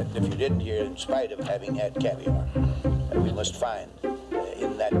finding that if you didn't hear, in spite of having had caviar, we must find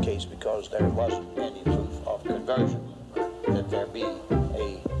in that case, because there wasn't any proof of conversion, that there be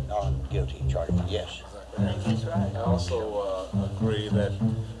a non-guilty charge. Yes. That's right. I also agree that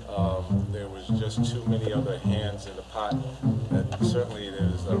there was just too many other hands in the pot. That certainly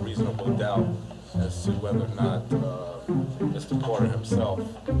there's a reasonable doubt as to whether or not Mr. Porter himself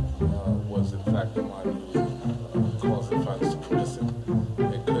was in fact the one who caused the funds to produce it.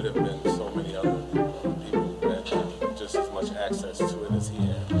 It could have been so many other people who had just as much access to it as he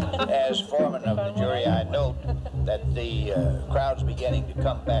had. As foreman of the jury, I note that the crowd's beginning to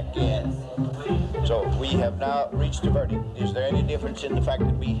come back in. So we have now reached a verdict. Is there any difference in the fact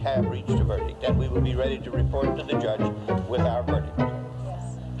that we have reached a verdict? And we will be ready to report to the judge with our verdict.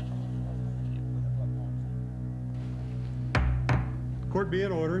 Court be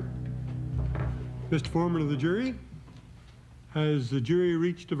in order. Mr. Foreman of the jury, has the jury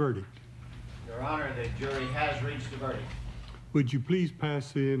reached a verdict? Your Honor, the jury has reached a verdict. Would you please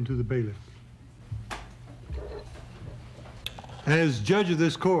pass in to the bailiff? As judge of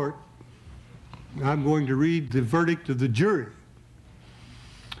this court, I'm going to read the verdict of the jury.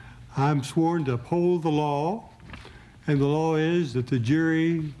 I'm sworn to uphold the law, and the law is that the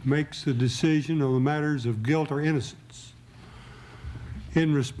jury makes the decision on the matters of guilt or innocence.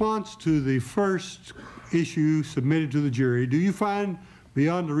 In response to the first issue submitted to the jury, do you find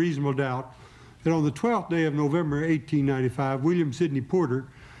beyond a reasonable doubt that on the 12th day of November 1895, William Sidney Porter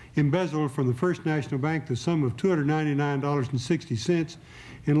embezzled from the First National Bank the sum of $299.60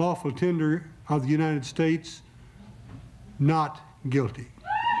 in lawful tender of the United States? Not guilty.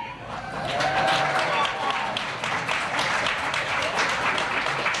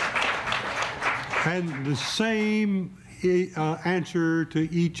 And the same answer to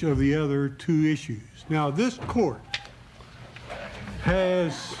each of the other 2 issues. Now, this court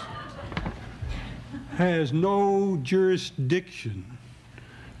has no jurisdiction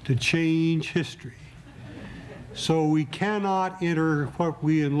to change history. So we cannot enter what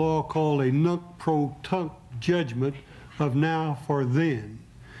we in law call a nunc-pro-tunc judgment of now for then.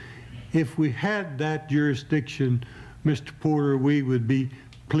 If we had that jurisdiction, Mr. Porter, we would be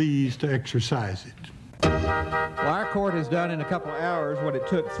pleased to exercise it. Well, our court has done in a couple of hours what it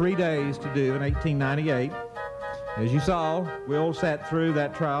took 3 days to do in 1898. As you saw, Will sat through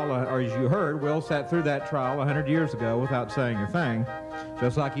that trial, or as you heard, Will sat through that trial 100 years ago without saying a thing,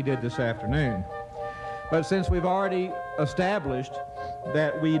 just like he did this afternoon. But since we've already established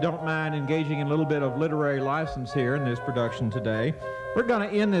that we don't mind engaging in a little bit of literary license here in this production today, we're going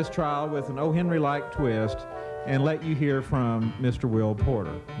to end this trial with an O.Henry-like twist and let you hear from Mr. Will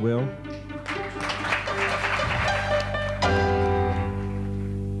Porter. Will?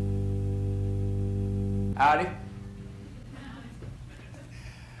 Howdy.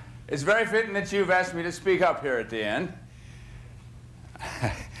 It's very fitting that you've asked me to speak up here at the end.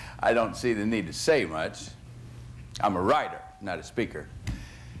 I don't see the need to say much. I'm a writer, not a speaker.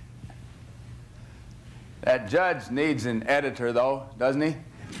 That judge needs an editor, though, doesn't he?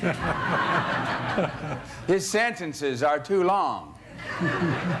 His sentences are too long.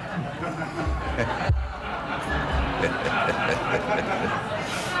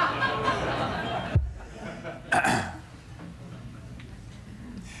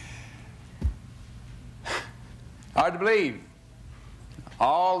 Hard to believe.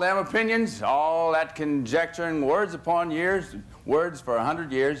 All them opinions, all that conjecturing, words upon years, words for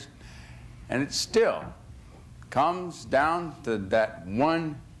 100 years, and it still comes down to that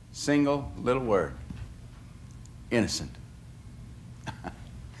one single little word: innocent.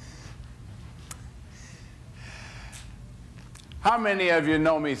 How many of you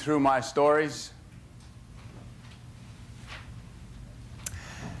know me through my stories?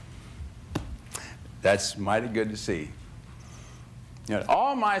 That's mighty good to see. You know,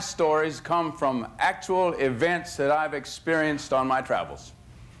 all my stories come from actual events that I've experienced on my travels.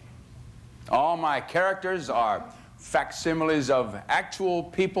 All my characters are facsimiles of actual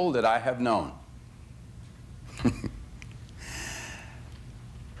people that I have known.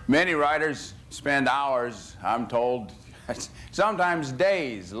 Many writers spend hours, I'm told, sometimes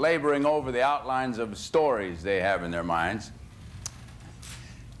days, laboring over the outlines of stories they have in their minds.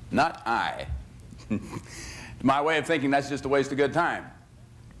 Not I. My way of thinking, that's just a waste of good time.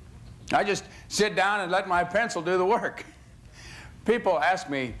 I just sit down and let my pencil do the work. People ask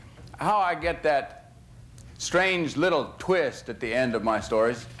me how I get that strange little twist at the end of my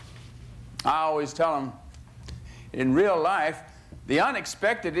stories. I always tell them, in real life, the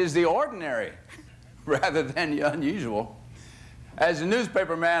unexpected is the ordinary rather than the unusual. As a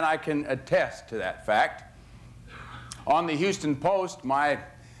newspaper man, I can attest to that fact. On the Houston Post, my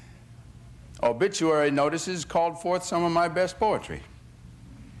obituary notices called forth some of my best poetry.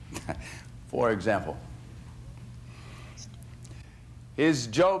 For example, his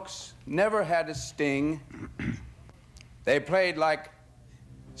jokes never had a sting. They played like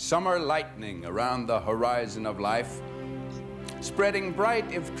summer lightning around the horizon of life, spreading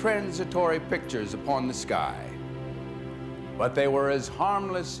bright if transitory pictures upon the sky. But they were as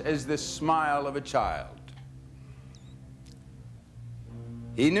harmless as the smile of a child.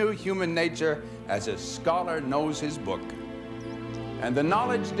 He knew human nature as a scholar knows his book, and the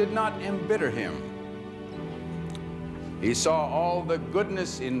knowledge did not embitter him. He saw all the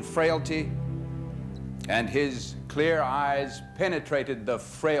goodness in frailty, and his clear eyes penetrated the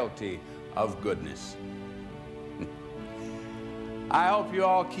frailty of goodness. I hope you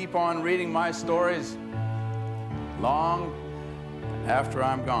all keep on reading my stories long after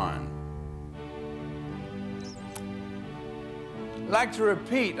I'm gone. I'd like to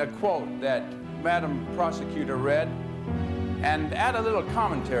repeat a quote that Madam Prosecutor read and add a little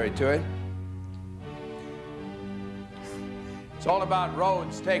commentary to it. It's all about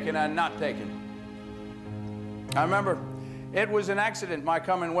roads taken and not taken. I remember it was an accident my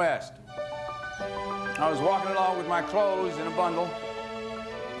coming west. I was walking along with my clothes in a bundle,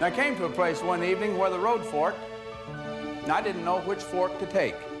 and I came to a place one evening where the road forked, and I didn't know which fork to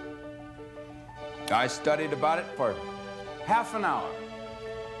take. I studied about it for half an hour,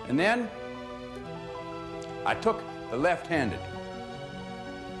 and then I took the left-handed.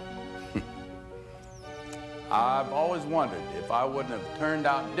 I've always wondered if I wouldn't have turned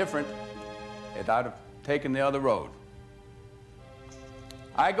out different if I'd have taken the other road.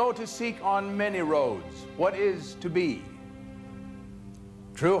 I go to seek on many roads what is to be.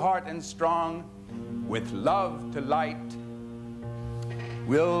 True heart and strong, with love to light,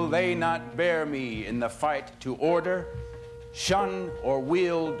 will they not bear me in the fight to order, shun or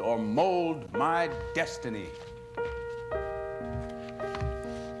wield or mold my destiny?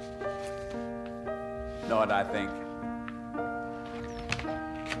 Know what I think?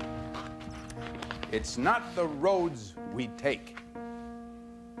 It's not the roads we take.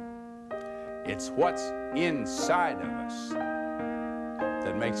 It's what's inside of us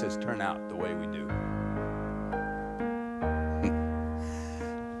that makes us turn out the way we do.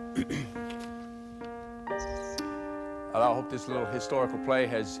 Well, I hope this little historical play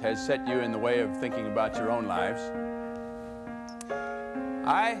has set you in the way of thinking about your own lives.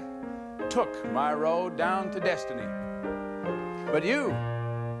 I took my road down to destiny. But you,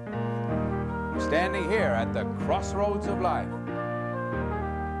 standing here at the crossroads of life,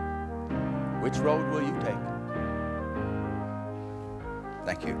 which road will you take?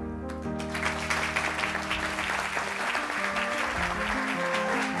 Thank you.